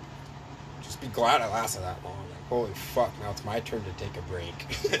just be glad it lasted that long. Like holy fuck! Now it's my turn to take a break.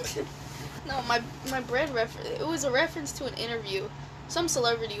 No, my bread reference. It was a reference to an interview. Some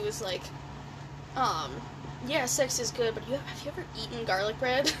celebrity was like, yeah, sex is good, but have you ever eaten garlic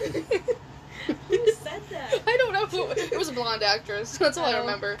bread? Who said that? I don't know. It was a blonde actress. That's all I Oh.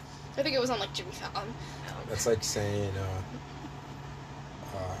 remember. I think it was on like Jimmy Fallon. That's like saying,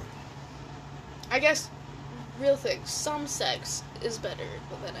 I guess real thing. Some sex is better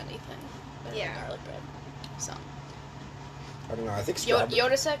than anything. Better Yeah. than garlic bread. So I don't know. I think strawberry.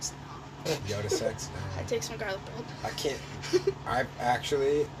 Yoda sex. Yoda sex. I take some garlic bread. I can't. I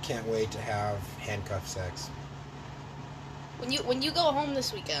actually can't wait to have handcuff sex. When you go home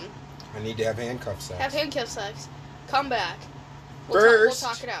this weekend, I need to have handcuff sex. have handcuff sex. Come back. First-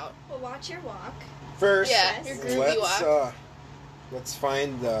 we'll talk it out. Well, watch your walk. First, Yeah, your groovy let's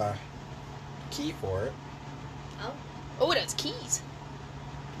find the key for it. Oh, it has keys.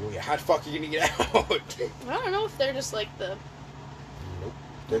 Well, yeah, how the fuck are you gonna get out? I don't know if they're just like the. Nope.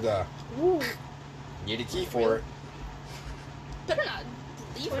 They're the. Ooh, Need a key for it. better not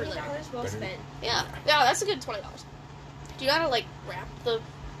leave her $20 there. well Better- spent. Yeah, that's a good $20. You gotta like wrap the,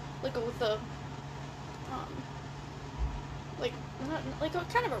 like with the, like like a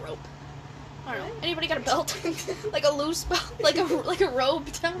kind of a rope. I don't know. Anybody got a belt? Like a loose belt, like a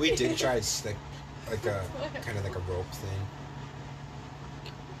robe. Down We here? did try stick like a kind of like a rope thing.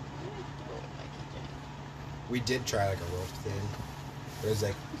 We did try like a rope thing. It was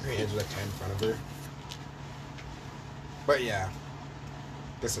like her hands were like tied in front of her. But yeah,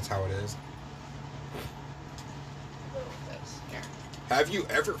 guess that's how it is. Here. Have you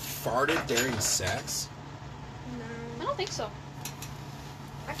ever farted during sex? I No. don't think so.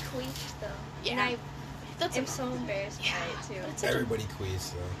 I queefed though. Yeah. And I That's am so embarrassed Yeah, by it too. but it's such a- Everybody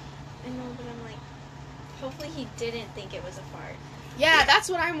queefs though. I know, but I'm like, hopefully he didn't think it was a fart. Yeah, that's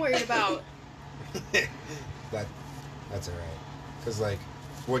what I'm worried about. That's alright. Cause like,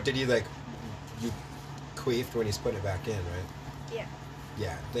 what did he like? You queefed when he's putting it back in, right? Yeah.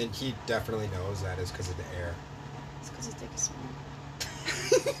 Yeah. Then he definitely knows that is because of the air. It's because his dick is small.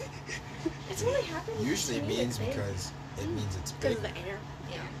 It's only happened. Usually it to me means with because it means it's Because bigger. of the air.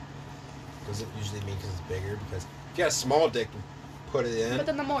 Yeah. Does it usually mean because it's bigger? Because if you got a small dick, you put it in. But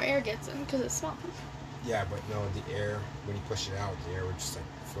then the more air gets in because it's small. Yeah, but no, the air when you push it out, the air would just like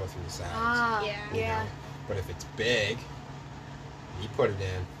flow through the sides. Yeah. you Yeah. know? But if it's big, you put it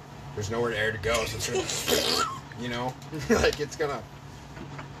in. There's nowhere air to go, so it's gonna, you know, like it's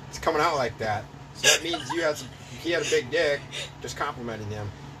coming out like that. So that means he had a big dick. Just complimenting him.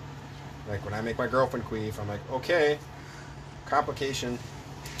 Like when I make my girlfriend queef, I'm like, okay, complication.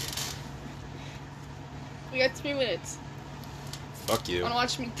 We got 3 minutes. Fuck you. Wanna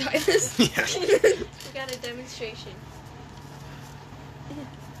watch me tie this? Yeah. We got a demonstration.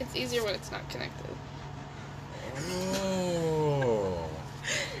 It's easier when it's not connected. Oh.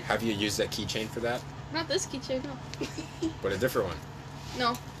 Have you used that keychain for that? Not this keychain, no. But a different one.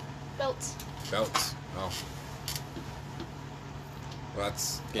 No. Belts. Belts. Oh. Well,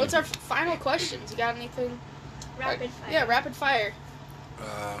 that's. What's our final questions? You got anything? Rapid fire. Yeah, rapid fire.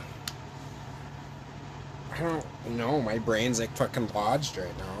 I don't know. My brain's like fucking lodged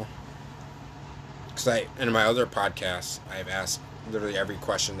right now. Because in my other podcasts, I've asked literally every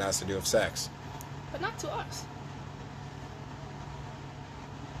question that has to do with sex. But not to us.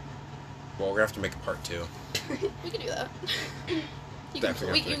 Well, we're gonna have to make a part 2. We can do that. You can, Definitely have to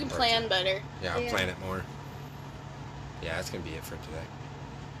you make can a part plan better. Yeah, I'll Yeah. plan it more. Yeah, that's gonna be it for today.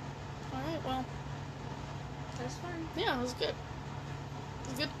 Alright, well, That's fun. yeah, it was good.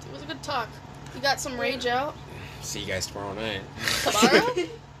 It was a good talk. You got some rage out? See you guys tomorrow night. Tomorrow?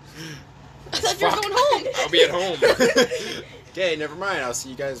 I thought you were Fuck. going home. I'll be at home. Okay, never mind. I'll see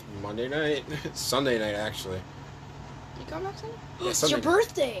you guys Monday night. Sunday night, actually. You come next Sunday? Yeah, It's Sunday your night.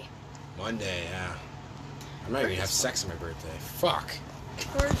 birthday. Monday, yeah. I might even have sex on my birthday. Fuck.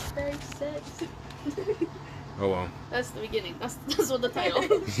 Birthday sex. Oh well. That's the beginning. That's what the title.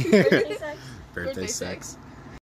 Birthday sex. Birthday sex.